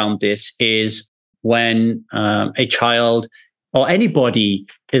thinking around this is when a child or anybody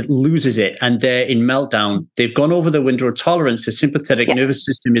loses it and they're in meltdown, they've gone over the window of tolerance, the sympathetic nervous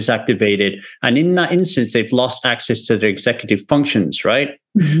system is activated. And in that instance, they've lost access to their executive functions, right?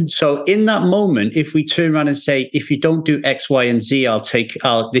 Mm-hmm. So in that moment, if we turn around and say, if you don't do X, Y, and Z,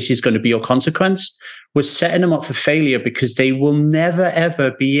 this is going to be your consequence, we're setting them up for failure, because they will never,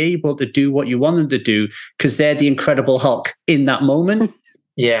 ever be able to do what you want them to do, because they're the Incredible Hulk in that moment.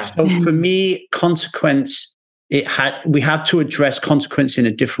 Yeah. So for me, consequence, we have to address consequence in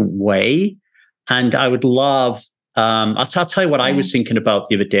a different way. And I would love, I'll tell you what I was thinking about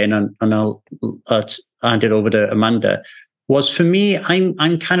the other day, and I'll hand it over to Amanda. Was for me,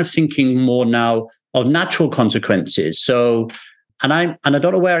 I'm kind of thinking more now of natural consequences. So, and I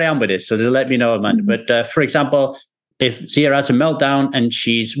don't know where I am with this, so let me know, Amanda. But for example, if Zia has a meltdown and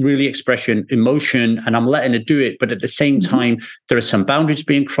she's really expressing emotion and I'm letting her do it, but at the same time, there are some boundaries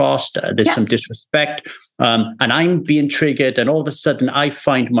being crossed, there's some disrespect, and I'm being triggered, and all of a sudden I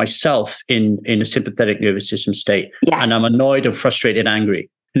find myself in a sympathetic nervous system state, and I'm annoyed and frustrated, angry.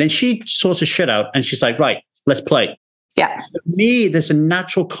 And then she sorts her shit out and she's like, right, let's play. Yeah. For me, there's a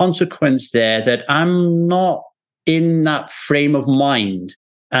natural consequence there that I'm not in that frame of mind,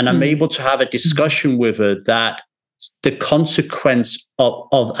 and I'm able to have a discussion with her that the consequence of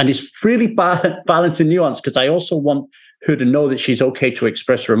and it's really balanced and nuanced, because I also want her to know that she's okay to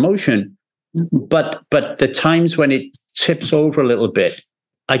express her emotion. But the times when it tips over a little bit,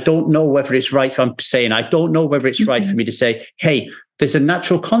 I don't know whether it's right. I'm saying I don't know whether it's right for me to say, hey, there's a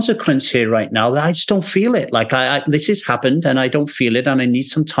natural consequence here right now that I just don't feel it. Like this has happened and I don't feel it and I need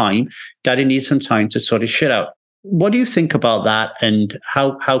some time. Daddy needs some time to sort of shit out. What do you think about that? And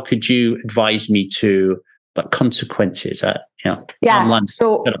how could you advise me to consequences? Online,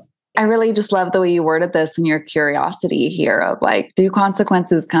 so I really just love the way you worded this and your curiosity here of like, do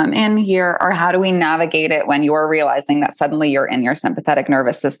consequences come in here, or how do we navigate it when you're realizing that suddenly you're in your sympathetic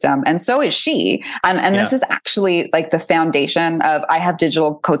nervous system? And so is she. And this is actually like the foundation of, I have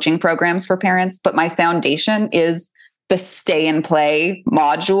digital coaching programs for parents, but my foundation is the stay and play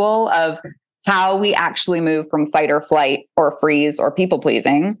module of how we actually move from fight or flight or freeze or people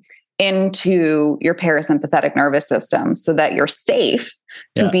pleasing into your parasympathetic nervous system so that you're safe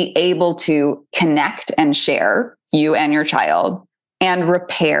to be able to connect and share, you and your child, and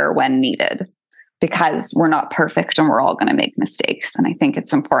repair when needed, because we're not perfect and we're all going to make mistakes. And I think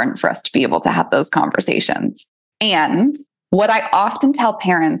it's important for us to be able to have those conversations. And what I often tell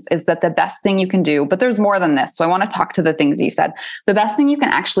parents is that the best thing you can do, but there's more than this. So I want to talk to the things you said. The best thing you can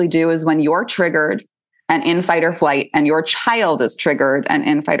actually do is when you're triggered and in fight or flight, and your child is triggered and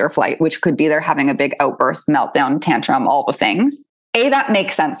in fight or flight, which could be they're having a big outburst, meltdown, tantrum, all the things. That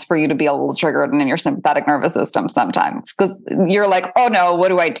makes sense for you to be a little triggered and in your sympathetic nervous system sometimes, because you're like, oh no, what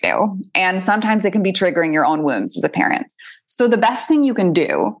do I do? And sometimes it can be triggering your own wounds as a parent. So the best thing you can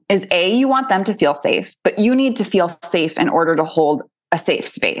do is you want them to feel safe, but you need to feel safe in order to hold a safe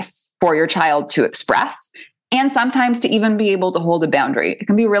space for your child to express. And sometimes to even be able to hold a boundary. It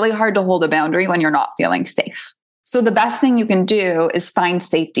can be really hard to hold a boundary when you're not feeling safe. So the best thing you can do is find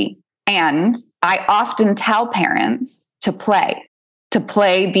safety. And I often tell parents to play,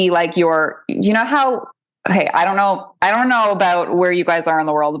 be like I don't know about where you guys are in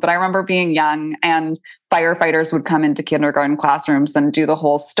the world, but I remember being young and firefighters would come into kindergarten classrooms and do the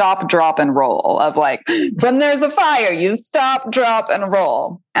whole stop, drop, and roll of like, when there's a fire, you stop, drop, and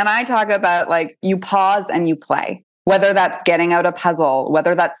roll. And I talk about like, you pause and you play, whether that's getting out a puzzle,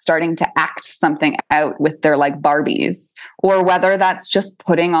 whether that's starting to act something out with their like Barbies, or whether that's just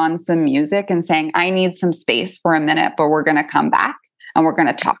putting on some music and saying, I need some space for a minute, but we're going to come back and we're going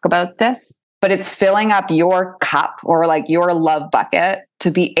to talk about this. But it's filling up your cup or like your love bucket to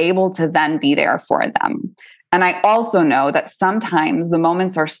be able to then be there for them. And I also know that sometimes the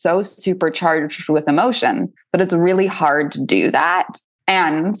moments are so supercharged with emotion, but it's really hard to do that.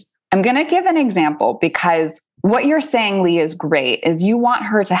 And I'm going to give an example, because what you're saying, Lee, is great, is you want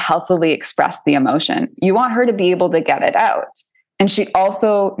her to healthily express the emotion. You want her to be able to get it out. And she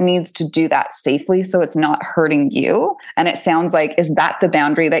also needs to do that safely so it's not hurting you. And it sounds like, is that the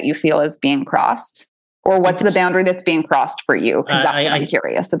boundary that you feel is being crossed? Or what's the boundary that's being crossed for you? Because that's what I'm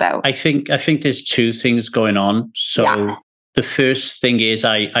curious about. I think there's two things going on. So the first thing is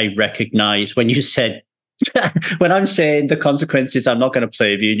I recognize when you said, when I'm saying the consequences, I'm not going to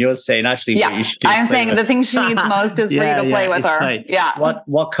play with you. And you're saying, actually, what you should do. I'm saying the thing she needs most is for you to play with her. Play. Yeah.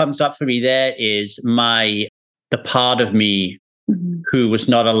 What comes up for me there is the part of me who was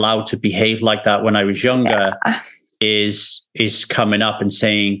not allowed to behave like that when I was younger is coming up and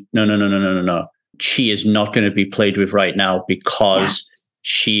saying, no. She is not going to be played with right now because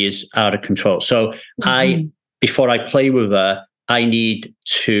she is out of control. So before I play with her, I need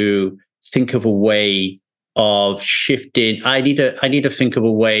to think of a way of shifting. I need to think of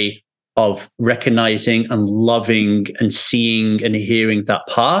a way of recognizing and loving and seeing and hearing that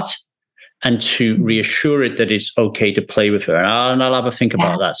part, and to reassure it that it's okay to play with her. And I'll have a think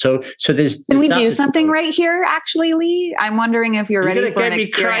about that. So there's Can we do something right here, actually, Lee? I'm wondering if you're ready for an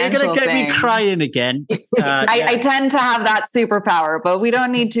experiential thing. You're going to get me crying again. I tend to have that superpower, but we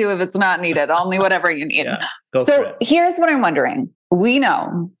don't need to if it's not needed. Only whatever you need. So here's what I'm wondering. We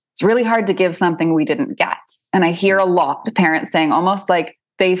know it's really hard to give something we didn't get. And I hear a lot of parents saying almost like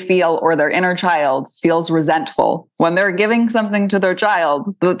they feel, or their inner child feels resentful when they're giving something to their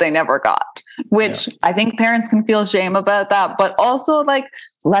child that they never got, which I think parents can feel shame about that. But also, like,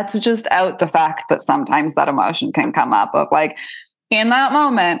 let's just out the fact that sometimes that emotion can come up of like, in that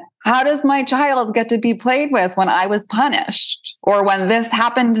moment, how does my child get to be played with when I was punished, or when this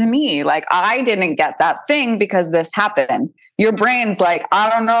happened to me? Like, I didn't get that thing because this happened. Your brain's like, I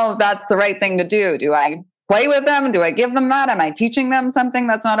don't know if that's the right thing to do. Do I play with them? Do I give them that? Am I teaching them something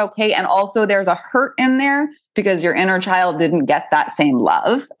that's not okay? And also there's a hurt in there because your inner child didn't get that same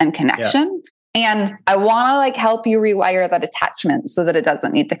love and connection. Yeah. And I want to like help you rewire that attachment so that it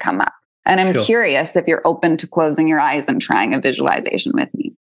doesn't need to come up. And I'm curious if you're open to closing your eyes and trying a visualization with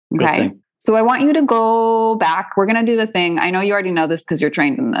me. Okay. So I want you to go back. We're going to do the thing. I know you already know this because you're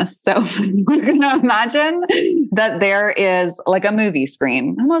trained in this. So we're going to imagine that there is like a movie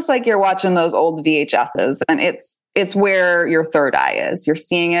screen, almost like you're watching those old VHSs. And it's where your third eye is. You're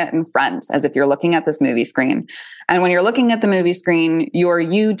seeing it in front as if you're looking at this movie screen. And when you're looking at the movie screen, you're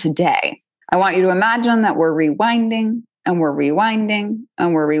you today. I want you to imagine that we're rewinding and we're rewinding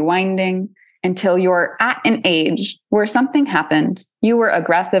and we're rewinding until you're at an age where something happened, you were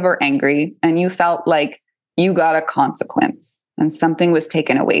aggressive or angry, and you felt like you got a consequence and something was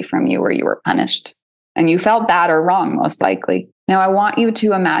taken away from you or you were punished. And you felt bad or wrong, most likely. Now, I want you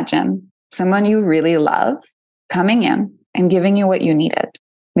to imagine someone you really love coming in and giving you what you needed.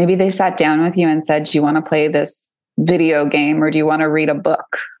 Maybe they sat down with you and said, do you want to play this video game, or do you want to read a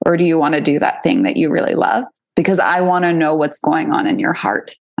book, or do you want to do that thing that you really love? Because I want to know what's going on in your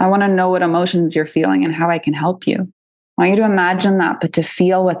heart. I want to know what emotions you're feeling and how I can help you. I want you to imagine that, but to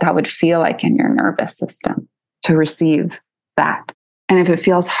feel what that would feel like in your nervous system, to receive that. And if it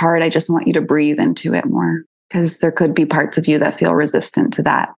feels hard, I just want you to breathe into it more, because there could be parts of you that feel resistant to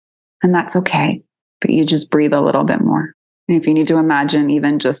that. And that's okay, but you just breathe a little bit more. And if you need to imagine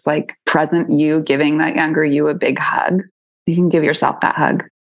even just like present you giving that younger you a big hug, you can give yourself that hug.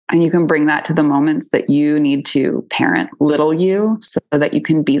 And you can bring that to the moments that you need to parent little you so that you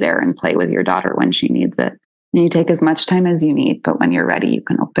can be there and play with your daughter when she needs it. And you take as much time as you need, but when you're ready, you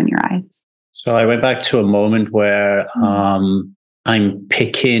can open your eyes. So I went back to a moment where I'm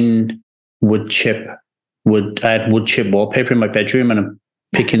picking I had wood chip wallpaper in my bedroom, and I'm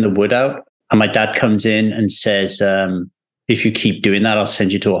picking the wood out. And my dad comes in and says, if you keep doing that, I'll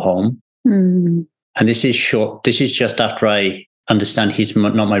send you to a home. And this is short. This is just after I understand he's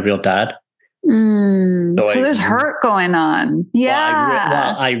not my real dad. So there's hurt going on.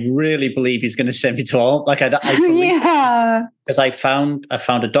 Yeah. I really believe he's going to send me to home. Like I believe, because I found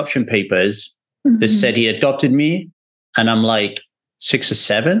adoption papers that said he adopted me, and I'm like 6 or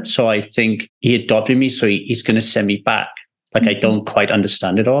 7. So I think he adopted me. So he's going to send me back. Like I don't quite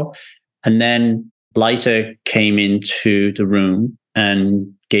understand it all. And then Liza came into the room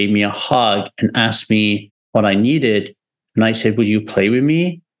and gave me a hug and asked me what I needed. And I said, will you play with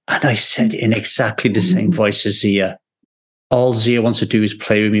me? And I said in exactly the same voice as Zia, all Zia wants to do is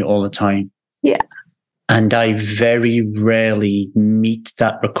play with me all the time. Yeah. And I very rarely meet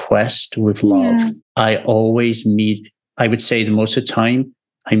that request with love. Yeah. I would say the most of the time,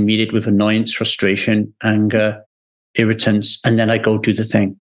 I meet it with annoyance, frustration, anger, irritants, and then I go do the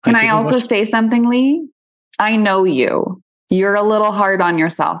thing. Can I also say something, Lee? I know you. You're a little hard on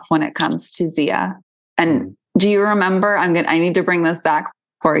yourself when it comes to Zia. And do you remember, I need to bring this back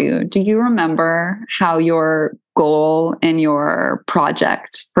for you. Do you remember how your goal in your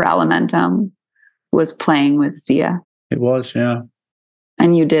project for Elementum was playing with Zia? It was, yeah.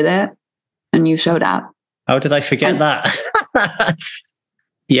 And you did it and you showed up. How did I forget that?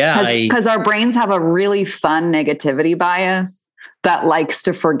 Yeah. Because our brains have a really fun negativity bias that likes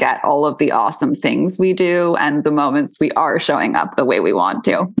to forget all of the awesome things we do and the moments we are showing up the way we want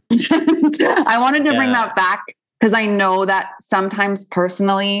to. I wanted to bring that back because I know that sometimes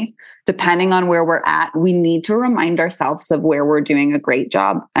personally, depending on where we're at, we need to remind ourselves of where we're doing a great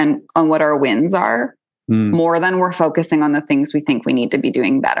job and on what our wins are, more than we're focusing on the things we think we need to be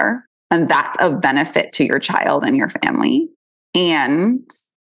doing better. And that's of benefit to your child and your family. And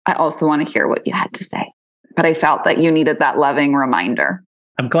I also want to hear what you had to say. But I felt that you needed that loving reminder.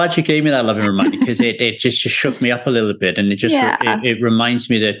 I'm glad you gave me that loving reminder because it just shook me up a little bit, and it just it reminds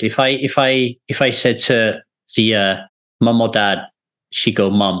me that if I said to Zia, Mum or Dad, she'd go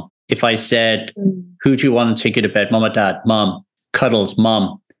Mum. If I said, who do you want to take you to bed, Mum or Dad? Mum. Cuddles,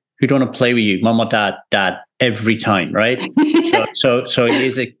 Mum. Who do you want to play with you, Mum or Dad? Dad. Every time, right? so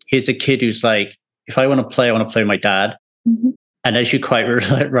here's a kid who's like, if I want to play with my dad. And as you quite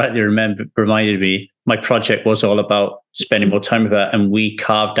rightly reminded me, my project was all about spending more time with her. And we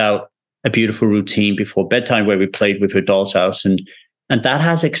carved out a beautiful routine before bedtime where we played with her doll's house. And that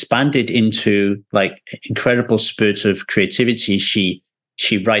has expanded into like incredible spurts of creativity. She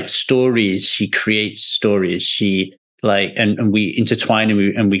writes stories, she creates stories, she like, and we intertwine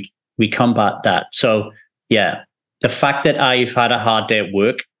and we combat that. So yeah, the fact that I've had a hard day at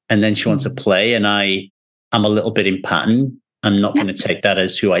work and then she wants to play and I'm a little bit in pattern, I'm not going to take that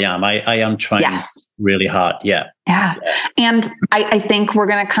as who I am. I am trying really hard. Yeah. And I think we're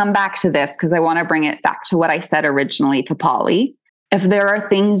going to come back to this because I want to bring it back to what I said originally to Polly. If there are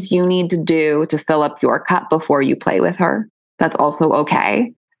things you need to do to fill up your cup before you play with her, that's also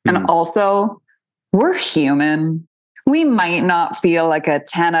okay. And also, we're human. We might not feel like a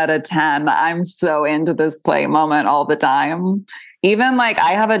 10 out of 10. I'm so into this play moment all the time. Even like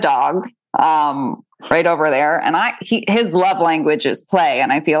I have a dog right over there. And his love language is play.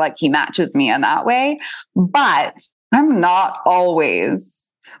 And I feel like he matches me in that way, but I'm not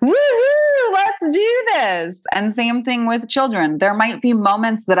always, woohoo, let's do this. And same thing with children. There might be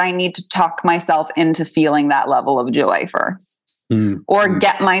moments that I need to talk myself into feeling that level of joy first, or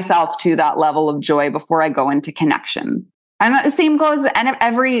get myself to that level of joy before I go into connection. And the same goes in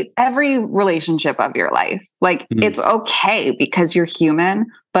every relationship of your life. Like, it's okay because you're human,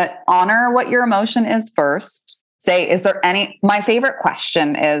 but honor what your emotion is first. Say, my favorite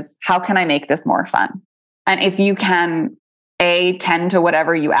question is, how can I make this more fun? And if you can, tend to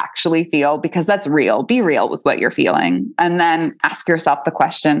whatever you actually feel, because that's real, be real with what you're feeling. And then ask yourself the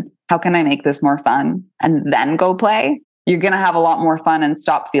question, how can I make this more fun? And then go play. You're going to have a lot more fun and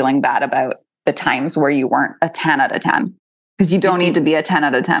stop feeling bad about the times where you weren't a 10 out of 10. Because you don't need to be a 10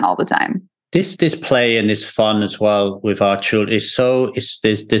 out of 10 all the time. This play and this fun as well with our children is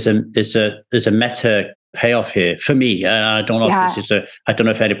there's a meta payoff here for me. I don't know if this is I don't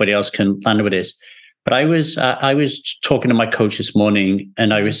know if anybody else can land with this, but I was talking to my coach this morning,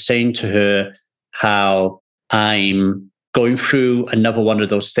 and I was saying to her how I'm going through another one of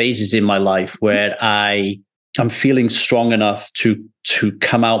those phases in my life where I'm feeling strong enough to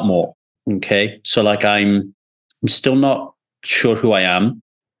come out more. Okay, so like I'm still not sure who I am,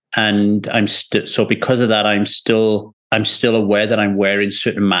 and so because of that, I'm still aware that I'm wearing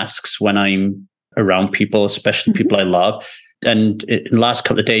certain masks when I'm around people, especially people I love. And in the last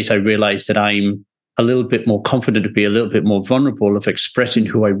couple of days, I realized that I'm a little bit more confident to be a little bit more vulnerable of expressing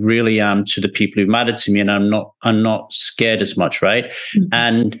who I really am to the people who matter to me, and I'm not scared as much, right?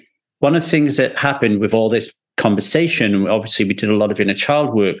 And one of the things that happened with all this conversation, obviously we did a lot of inner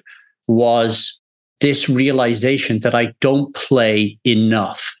child work, was this realization that I don't play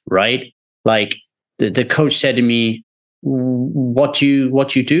enough, right? Like the coach said to me, what do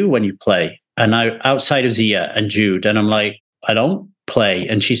you do when you play? And outside of Zia and Jude, and I'm like, I don't play.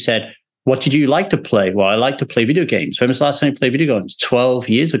 And she said, what did you like to play? Well, I like to play video games. When was the last time you played video games? 12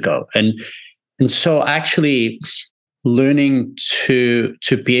 years ago. And so actually learning to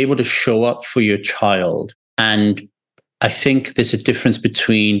be able to show up for your child. And I think there's a difference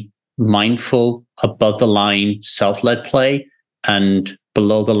between mindful, above the line, self-led play and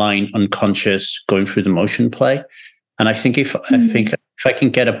below the line, unconscious, going through the motion play. And I think if I can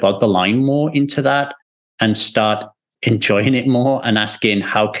get above the line more into that and start enjoying it more and asking,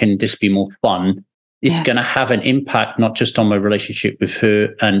 how can this be more fun? It's going to have an impact, not just on my relationship with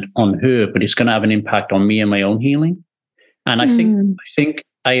her and on her, but it's going to have an impact on me and my own healing. And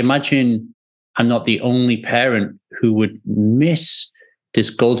I imagine I'm not the only parent who would miss this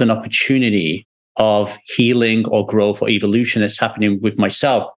golden opportunity of healing or growth or evolution that's happening with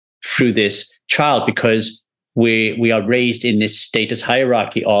myself through this child, because we are raised in this status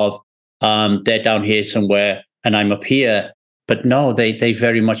hierarchy of they're down here somewhere and I'm up here. But no, they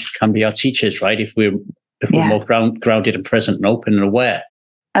very much can be our teachers, right? If we're more grounded and present and open and aware.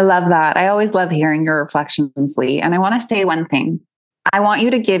 I love that. I always love hearing your reflections, Lee. And I want to say one thing. I want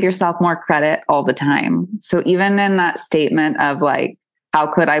you to give yourself more credit all the time. So even in that statement of like, how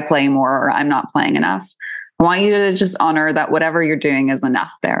could I play more, or I'm not playing enough? I want you to just honor that whatever you're doing is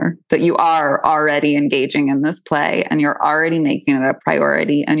enough there, that you are already engaging in this play and you're already making it a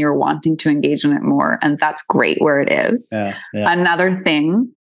priority and you're wanting to engage in it more. And that's great where it is. Yeah. Another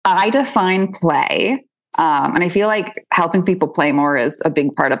thing, I define play, and I feel like helping people play more is a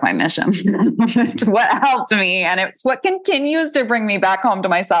big part of my mission. It's what helped me, and it's what continues to bring me back home to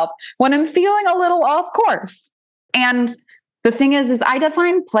myself when I'm feeling a little off course. And the thing is I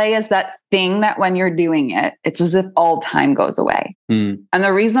define play as that thing that when you're doing it, it's as if all time goes away. And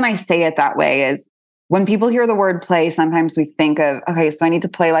the reason I say it that way is when people hear the word play, sometimes we think of, okay, so I need to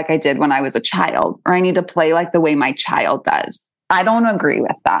play like I did when I was a child, or I need to play like the way my child does. I don't agree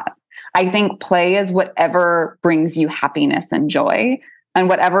with that. I think play is whatever brings you happiness and joy and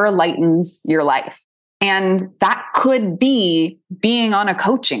whatever lightens your life. And that could be being on a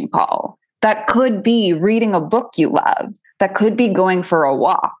coaching call. That could be reading a book you love. That could be going for a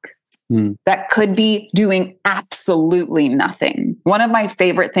walk. That could be doing absolutely nothing. One of my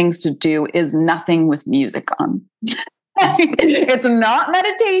favorite things to do is nothing with music on. It's not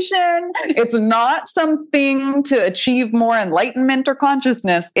meditation. It's not something to achieve more enlightenment or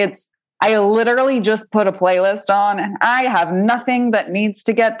consciousness. I literally just put a playlist on and I have nothing that needs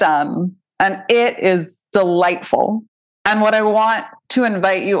to get done. And it is delightful. And what I want to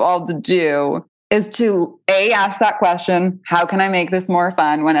invite you all to do is to ask that question, how can I make this more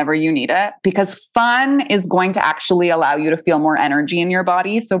fun whenever you need it? Because fun is going to actually allow you to feel more energy in your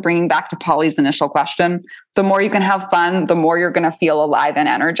body. So bringing back to Polly's initial question, the more you can have fun, the more you're going to feel alive and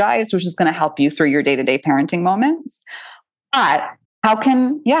energized, which is going to help you through your day-to-day parenting moments. But how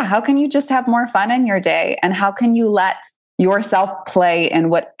can you just have more fun in your day? And how can you let yourself play in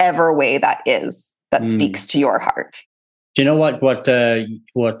whatever way that is that speaks to your heart? Do you know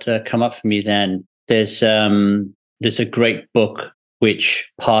what come up for me then? There's a great book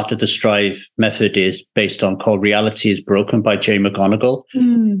which part of the Strive method is based on, called Reality is Broken by Jay McGonigal.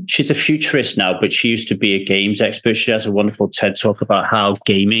 She's a futurist now, but she used to be a games expert. She has a wonderful TED talk about how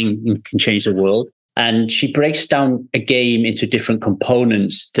gaming can change the world. And she breaks down a game into different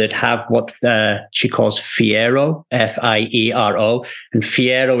components that have what she calls Fiero, Fiero. And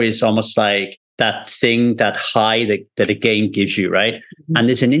Fiero is almost like that thing, that high that a game gives you, right? Mm-hmm. And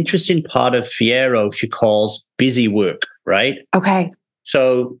there's an interesting part of Fiero she calls busy work, right? Okay.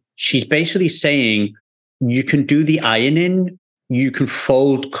 So she's basically saying you can do the ironing, you can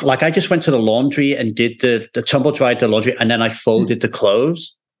fold. Like I just went to the laundry and did the tumble dried the laundry, and then I folded the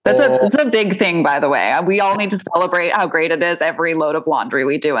clothes. It's a big thing, by the way. We all need to celebrate how great it is every load of laundry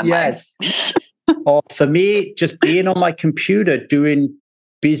we do in life. Or for me, just being on my computer doing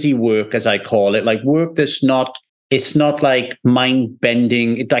busy work, as I call it, like work that's not like mind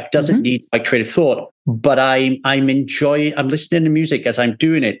bending. It like doesn't need my creative thought, but I'm listening to music as I'm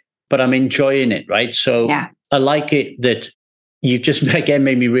doing it, but I'm enjoying it. Right. So I like it that you just again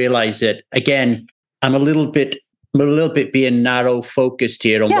made me realize that again, I'm a little bit being narrow focused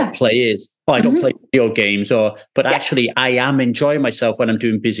here on what play is. Oh, I don't play video games but actually I am enjoying myself when I'm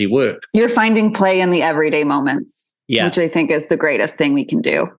doing busy work. You're finding play in the everyday moments. Which I think is the greatest thing we can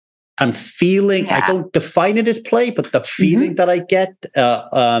do. I'm feeling, I don't define it as play, but the feeling that I get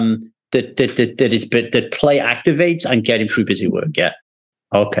that play activates, I'm getting through busy work. Yeah.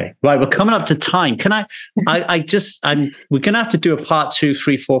 Okay. Right. We're coming up to time. Can we're going to have to do a part 2,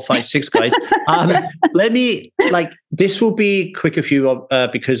 3, 4, 5, 6, guys. This will be quicker for you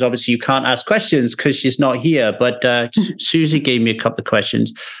because obviously you can't ask questions because she's not here, but Susie gave me a couple of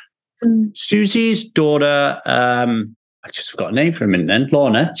questions. Susie's daughter, I just forgot her name for a minute then,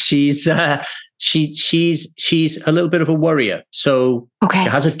 Lorna, she's a little bit of a worrier. So she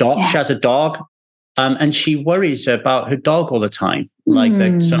has a dog, and she worries about her dog all the time, like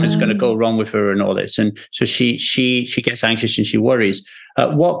that something's going to go wrong with her and all this. And so she gets anxious and she worries.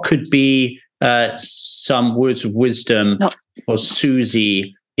 What could be some words of wisdom for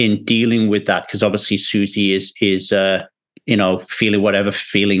Susie in dealing with that? Because obviously Susie is feeling whatever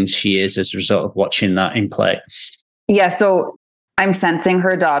feelings she is as a result of watching that in play. Yeah. So I'm sensing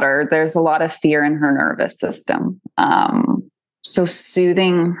her daughter, there's a lot of fear in her nervous system. So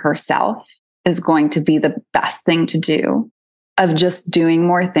soothing herself is going to be the best thing to do, of just doing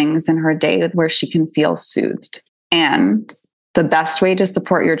more things in her day where she can feel soothed. And the best way to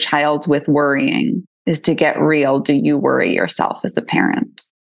support your child with worrying is to get real. Do you worry yourself as a parent?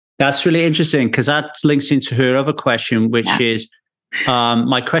 That's really interesting because that links into her other question, which is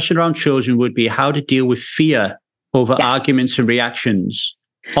my question around children would be how to deal with fear over arguments and reactions.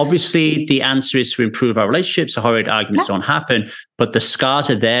 Obviously, the answer is to improve our relationships so horrid arguments don't happen, but the scars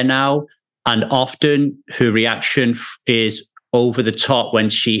are there now. And often her reaction is over the top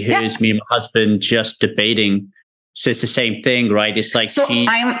when she hears me and my husband just debating. So it's the same thing, right? It's like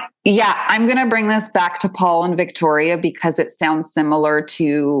I'm going to bring this back to Paul and Victoria because it sounds similar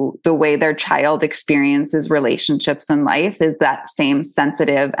to the way their child experiences relationships in life, is that same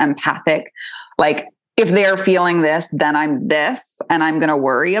sensitive, empathic, like if they're feeling this, then I'm this and I'm going to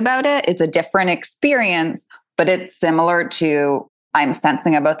worry about it. It's a different experience, but it's similar to I'm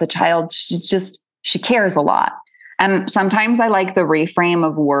sensing about the child. She cares a lot. And sometimes I like the reframe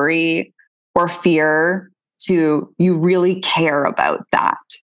of worry or fear to you really care about that.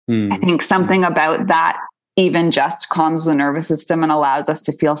 I think something about that even just calms the nervous system and allows us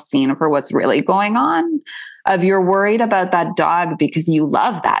to feel seen for what's really going on. Of you're worried about that dog because you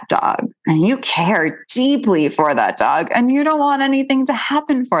love that dog and you care deeply for that dog and you don't want anything to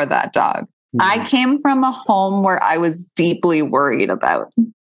happen for that dog. I came from a home where I was deeply worried about.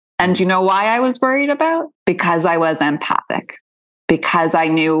 And you know why I was worried about? Because I was empathic, because I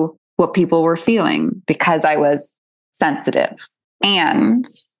knew what people were feeling, because I was sensitive. And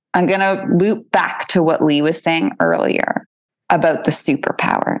I'm going to loop back to what Lee was saying earlier about the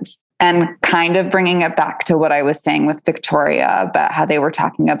superpowers and kind of bringing it back to what I was saying with Victoria about how they were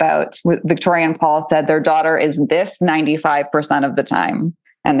talking about, Victoria and Paul said their daughter is this 95% of the time,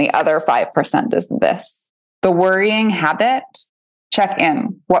 and the other 5% is this. The worrying habit check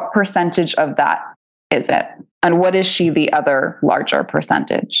in. What percentage of that is it? And what is she the other larger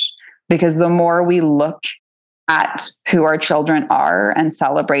percentage? Because the more we look at who our children are and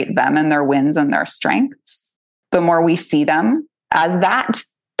celebrate them and their wins and their strengths, the more we see them as that,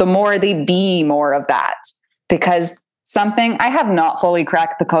 the more they be more of that. Because something, I have not fully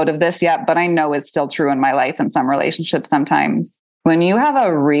cracked the code of this yet, but I know it's still true in my life and some relationships sometimes. When you have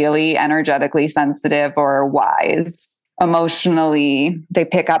a really energetically sensitive or wise, emotionally, they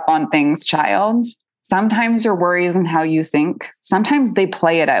pick up on things child, sometimes your worries and how you think, sometimes they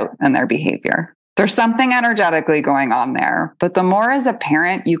play it out in their behavior. There's something energetically going on there. But the more as a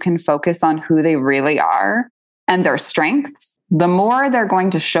parent you can focus on who they really are and their strengths, the more they're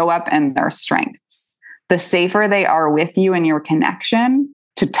going to show up in their strengths. The safer they are with you and your connection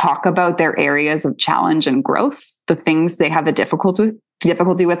to talk about their areas of challenge and growth, the things they have a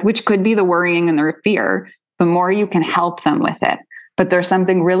difficulty with, which could be the worrying and the fear, the more you can help them with it. But there's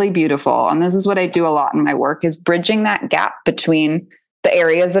something really beautiful. And this is what I do a lot in my work, is bridging that gap between the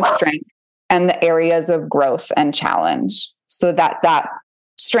areas of strength and the areas of growth and challenge, so that that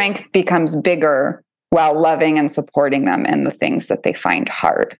strength becomes bigger while loving and supporting them in the things that they find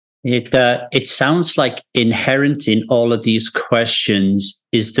hard. It sounds like inherent in all of these questions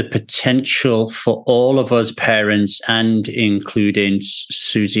is the potential for all of us parents, and including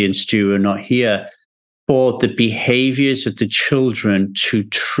Susie and Stu who are not here, for the behaviors of the children to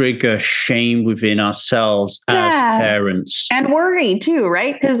trigger shame within ourselves as parents. And worry too,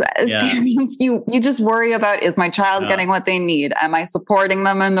 right? Because as parents, you just worry about, is my child getting what they need? Am I supporting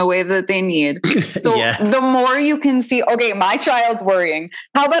them in the way that they need? So the more you can see, okay, my child's worrying.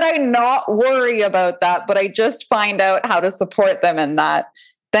 How about I not worry about that, but I just find out how to support them in that?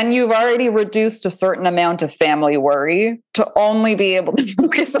 Then you've already reduced a certain amount of family worry to only be able to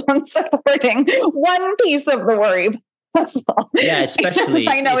focus on supporting one piece of the worry. Yeah,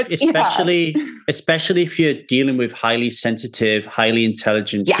 especially if you're dealing with highly sensitive, highly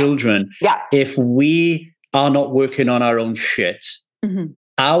intelligent children. Yeah. If we are not working on our own shit,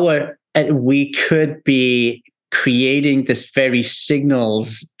 we could be creating this very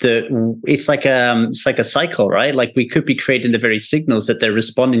signals that it's like a cycle, right? Like we could be creating the very signals that they're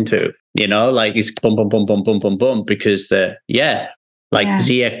responding to, like it's boom, boom, boom, boom, boom, boom, boom, because Zia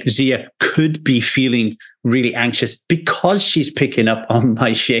could be feeling really anxious because she's picking up on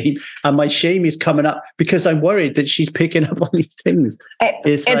my shame, and my shame is coming up because I'm worried that she's picking up on these things.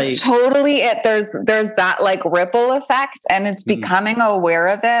 It's totally it. There's that like ripple effect, and it's becoming aware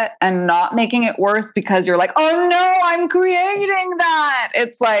of it and not making it worse because you're like, oh no, I'm creating that.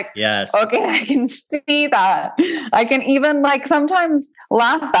 It's like, yes, okay, I can see that. I can even like sometimes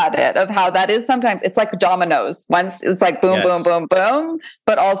laugh at it of how that is. Sometimes it's like dominoes. Once it's like boom, boom, boom, boom,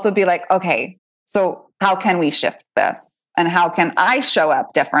 but also be like, okay, so how can we shift this? And how can I show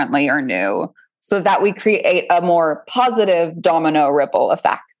up differently or new so that we create a more positive domino ripple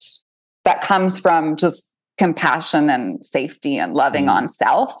effect that comes from just compassion and safety and loving on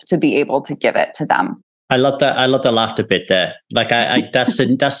self to be able to give it to them. I love that. I love the laughter bit there. Like I that's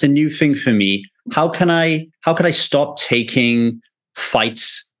the new thing for me. How can I stop taking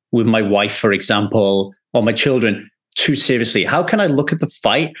fights with my wife, for example, or my children too seriously? How can I look at the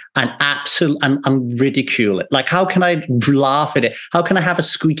fight and and ridicule it? Like, how can I laugh at it? How can I have a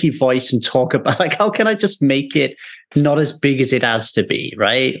squeaky voice and talk about, like, how can I just make it not as big as it has to be,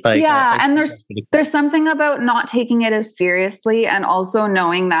 right? Like, and there's something about not taking it as seriously, and also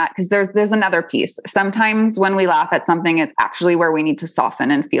knowing that, because there's another piece. Sometimes when we laugh at something, it's actually where we need to soften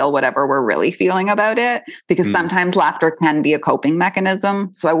and feel whatever we're really feeling about it, because sometimes laughter can be a coping mechanism.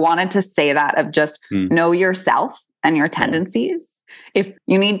 So I wanted to say that of just know yourself and your tendencies. If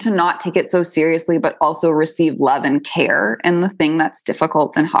you need to not take it so seriously, but also receive love and care in the thing that's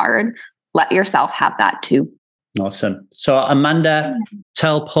difficult and hard, let yourself have that too. Awesome. So Amanda,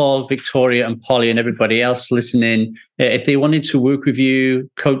 tell Paul, Victoria, and Polly and everybody else listening, if they wanted to work with you,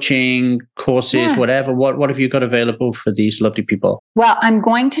 coaching, courses, whatever, what have you got available for these lovely people? Well, I'm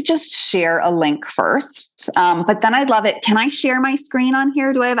going to just share a link first, but then I'd love it. Can I share my screen on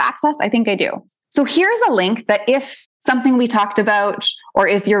here? Do I have access? I think I do. So here's a link that if something we talked about, or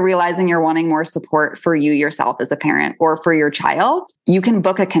if you're realizing you're wanting more support for you yourself as a parent or for your child, you can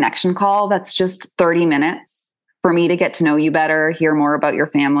book a connection call that's just 30 minutes for me to get to know you better, hear more about your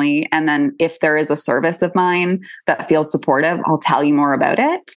family. And then if there is a service of mine that feels supportive, I'll tell you more about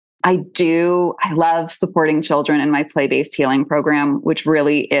it. I love supporting children in my play-based healing program, which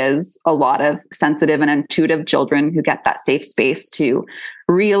really is a lot of sensitive and intuitive children who get that safe space to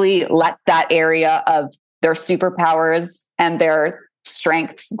really let that area of their superpowers and their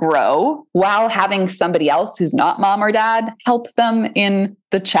strengths grow while having somebody else who's not mom or dad help them in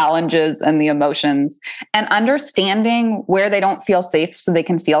the challenges and the emotions, and understanding where they don't feel safe so they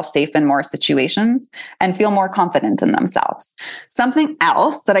can feel safe in more situations and feel more confident in themselves. Something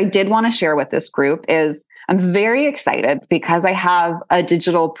else that I did want to share with this group is I'm very excited because I have a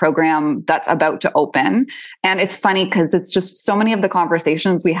digital program that's about to open. And it's funny because it's just so many of the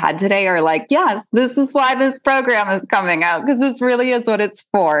conversations we had today are like, yes, this is why this program is coming out, because this really is what it's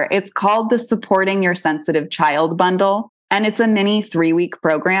for. It's called the Supporting Your Sensitive Child Bundle. And it's a mini 3-week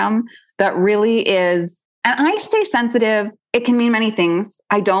program that really is, and I say sensitive, it can mean many things.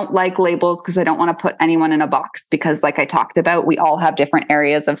 I don't like labels because I don't want to put anyone in a box, because like I talked about, we all have different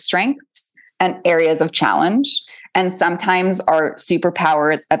areas of strengths and areas of challenge. And sometimes our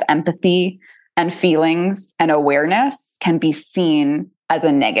superpowers of empathy and feelings and awareness can be seen as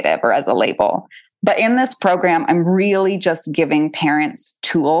a negative or as a label. But in this program, I'm really just giving parents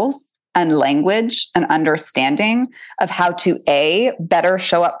tools and language and understanding of how to better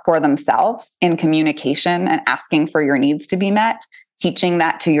show up for themselves in communication and asking for your needs to be met, teaching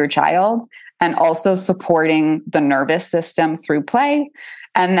that to your child, and also supporting the nervous system through play.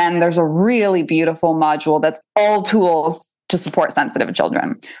 And then there's a really beautiful module that's all tools to support sensitive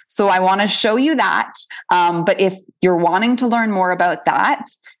children. So I want to show you that. But if you're wanting to learn more about that,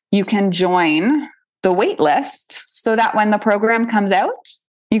 you can join the wait list so that when the program comes out,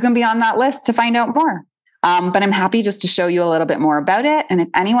 you can be on that list to find out more. But I'm happy just to show you a little bit more about it. And if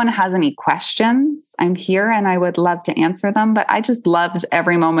anyone has any questions, I'm here and I would love to answer them. But I just loved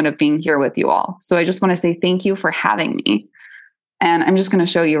every moment of being here with you all. So I just want to say thank you for having me. And I'm just going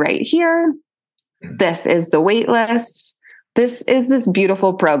to show you right here. This is the wait list. This is this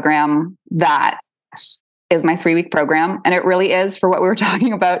beautiful program that is my 3-week program. And it really is for what we were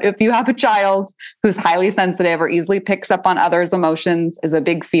talking about. If you have a child who's highly sensitive or easily picks up on others' emotions, is a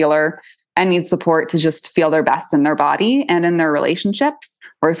big feeler, and needs support to just feel their best in their body and in their relationships,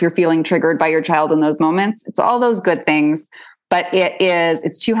 or if you're feeling triggered by your child in those moments, it's all those good things. But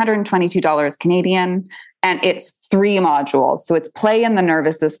it's $222 Canadian. And it's 3 modules. So it's play in the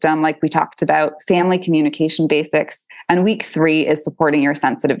nervous system, like we talked about, family communication basics. And week 3 is supporting your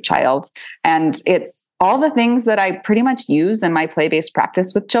sensitive child. And it's all the things that I pretty much use in my play-based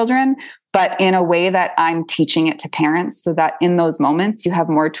practice with children, but in a way that I'm teaching it to parents so that in those moments, you have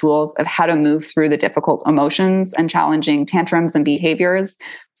more tools of how to move through the difficult emotions and challenging tantrums and behaviors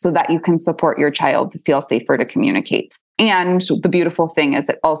so that you can support your child to feel safer to communicate. And the beautiful thing is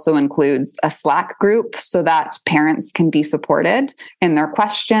it also includes a Slack group so that parents can be supported in their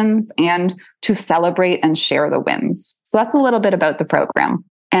questions and to celebrate and share the wins. So that's a little bit about the program.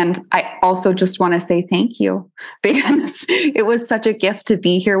 And I also just want to say thank you, because it was such a gift to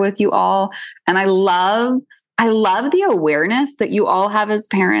be here with you all. And I love the awareness that you all have as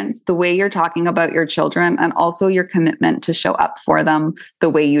parents, the way you're talking about your children, and also your commitment to show up for them the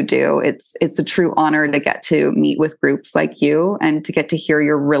way you do. It's a true honor to get to meet with groups like you and to get to hear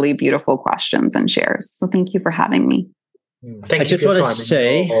your really beautiful questions and shares. So thank you for having me. I just want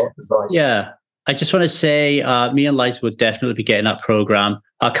to say, me and Liza would definitely be getting that program.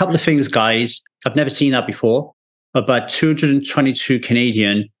 A couple of things, guys. I've never seen that before, but 222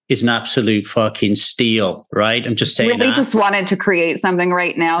 Canadian is an absolute fucking steal, right? I'm just saying really just wanted to create something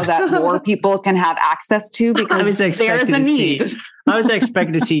right now that more people can have access to, because there's a need. I was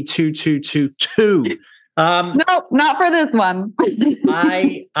expecting to see 2222. No, not for this one.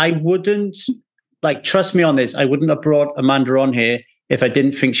 I wouldn't, trust me on this, I wouldn't have brought Amanda on here if I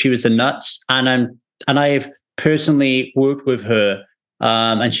didn't think she was the nuts. And I have personally worked with her,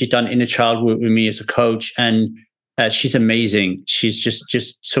 and she's done inner child work with me as a coach, and she's amazing. She's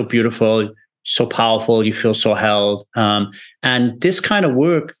just so beautiful, so powerful. You feel so held. And this kind of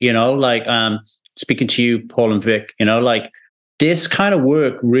work, speaking to you, Paul and Vic, this kind of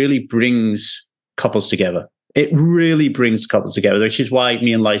work really brings couples together. It really brings couples together, which is why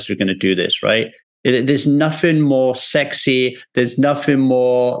me and Liza are going to do this, right? There's nothing more sexy. There's nothing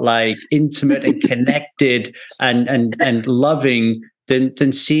more intimate and connected and loving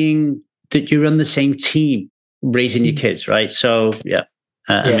than seeing that you're on the same team raising your kids, right? So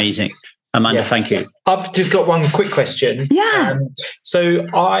amazing. Amanda, thank you. I've just got one quick question. Yeah. So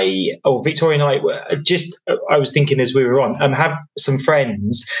Victoria and I was thinking as we were on, have some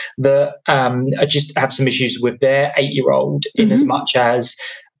friends that just have some issues with their 8-year-old, in as much as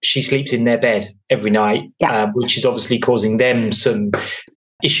she sleeps in their bed every night, which is obviously causing them some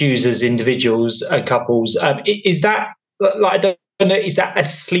issues as individuals, couples. Is that, I don't know, is that a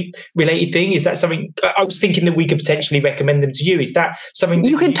sleep related thing? Is that something I was thinking that we could potentially recommend them to you? Is that something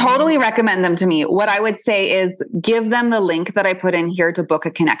you can totally recommend them to me? What I would say is give them the link that I put in here to book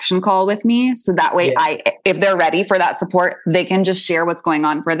a connection call with me. So that way if they're ready for that support, they can just share what's going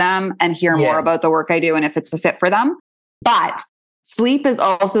on for them and hear more about the work I do and if it's a fit for them. But sleep is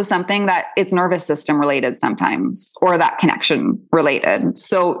also something that it's nervous system related sometimes, or that connection related.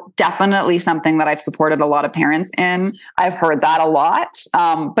 So definitely something that I've supported a lot of parents in. I've heard that a lot.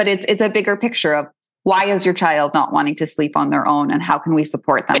 But it's a bigger picture of why is your child not wanting to sleep on their own and how can we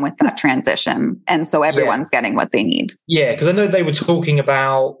support them with that transition? And so everyone's getting what they need. Yeah, because I know they were talking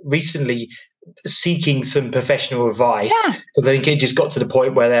about recently seeking some professional advice, because I think it just got to the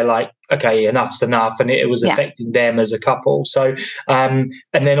point where they're like, okay, enough's enough, and it was affecting them as a couple. So and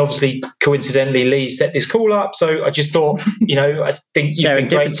then obviously coincidentally Lee set this call up, so I just thought, I think you've been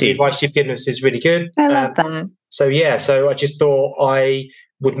great. The advice you've given us is really good. I love that. So I just thought I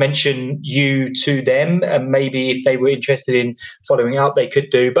would mention you to them, and maybe if they were interested in following up, they could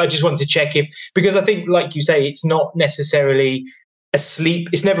do. But I just wanted to check because I think, like you say, it's not necessarily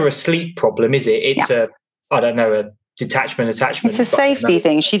it's never a sleep problem, is it? It's a attachment. It's a safety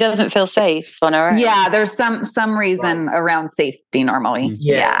thing. She doesn't feel safe on her own. Yeah, there's some reason around safety normally.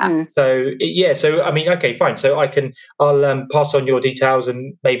 Yeah. So I mean, okay, fine. So I'll pass on your details,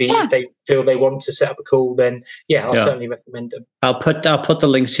 and maybe if they feel they want to set up a call, then I'll certainly recommend them. I'll put the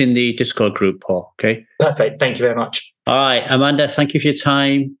links in the Discord group, Paul. Okay. Perfect. Thank you very much. All right, Amanda, thank you for your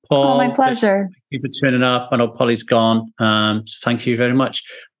time. Paul, my pleasure. Thank you for turning up. I know Polly's gone. So thank you very much.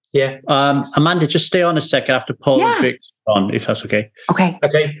 Yeah. Amanda, just stay on a second after Paul and Vic's on, if that's okay. Okay.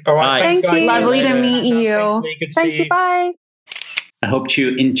 All right. Thanks, Thank you. Lovely to meet you. Thank you. Bye. I hope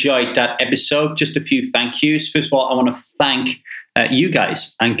you enjoyed that episode. Just a few thank yous. First of all, I want to thank you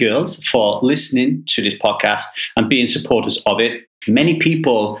guys and girls for listening to this podcast and being supporters of it. Many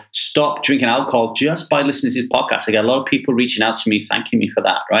people stop drinking alcohol just by listening to this podcast. I get a lot of people reaching out to me, thanking me for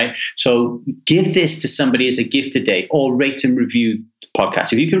that, right? So give this to somebody as a gift today, or rate and review the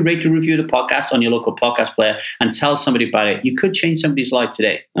podcast. If you can rate and review the podcast on your local podcast player and tell somebody about it, you could change somebody's life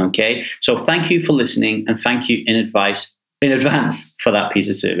today, okay? So thank you for listening, and thank you in advance for that piece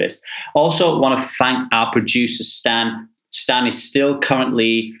of service. Also want to thank our producer, Stan. Stan is still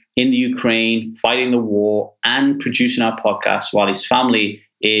currently in the Ukraine, fighting the war and producing our podcast while his family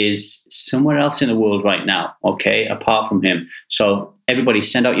is somewhere else in the world right now, okay, apart from him. So everybody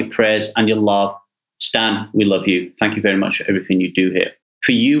send out your prayers and your love. Stan, we love you. Thank you very much for everything you do here.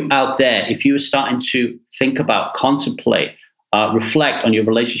 For you out there, if you are starting to think about, contemplate, reflect on your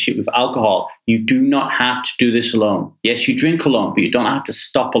relationship with alcohol, you do not have to do this alone. Yes, you drink alone, but you don't have to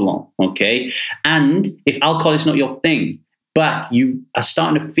stop alone, okay? And if alcohol is not your thing, but you are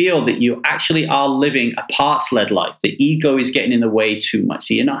starting to feel that you actually are living a parts-led life, the ego is getting in the way too much,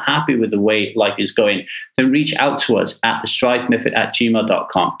 so you're not happy with the way life is going, then reach out to us at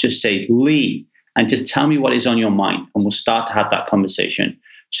thestrivemethod@gmail.com. Just say, Lee, and just tell me what is on your mind, and we'll start to have that conversation.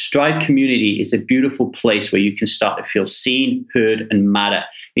 Strive Community is a beautiful place where you can start to feel seen, heard, and matter.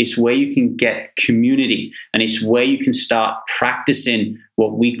 It's where you can get community, and it's where you can start practicing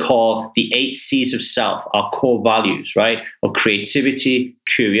what we call the 8 C's of self, our core values, right? Of creativity,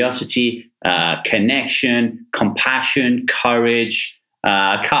 curiosity, connection, compassion, courage.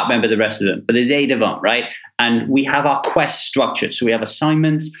 I can't remember the rest of them, but there's 8 of them, right? And we have our quest structured. So we have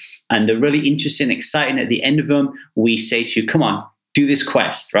assignments, and they're really interesting, exciting. At the end of them, we say to you, come on, do this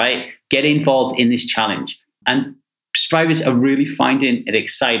quest, right? Get involved in this challenge. And strivers are really finding it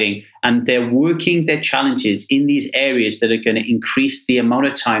exciting, and they're working their challenges in these areas that are going to increase the amount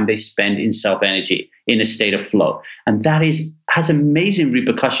of time they spend in self-energy, in a state of flow. And that has amazing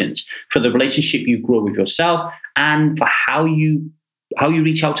repercussions for the relationship you grow with yourself, and for how you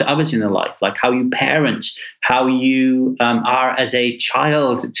reach out to others in their life, like how you parent, how you are as a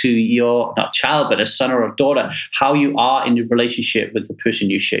child to your, not child, but a son or a daughter, how you are in the relationship with the person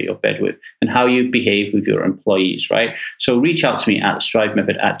you share your bed with, and how you behave with your employees, right? So reach out to me at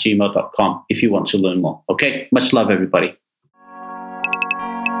thestrivemethod@gmail.com if you want to learn more. Okay, much love, everybody.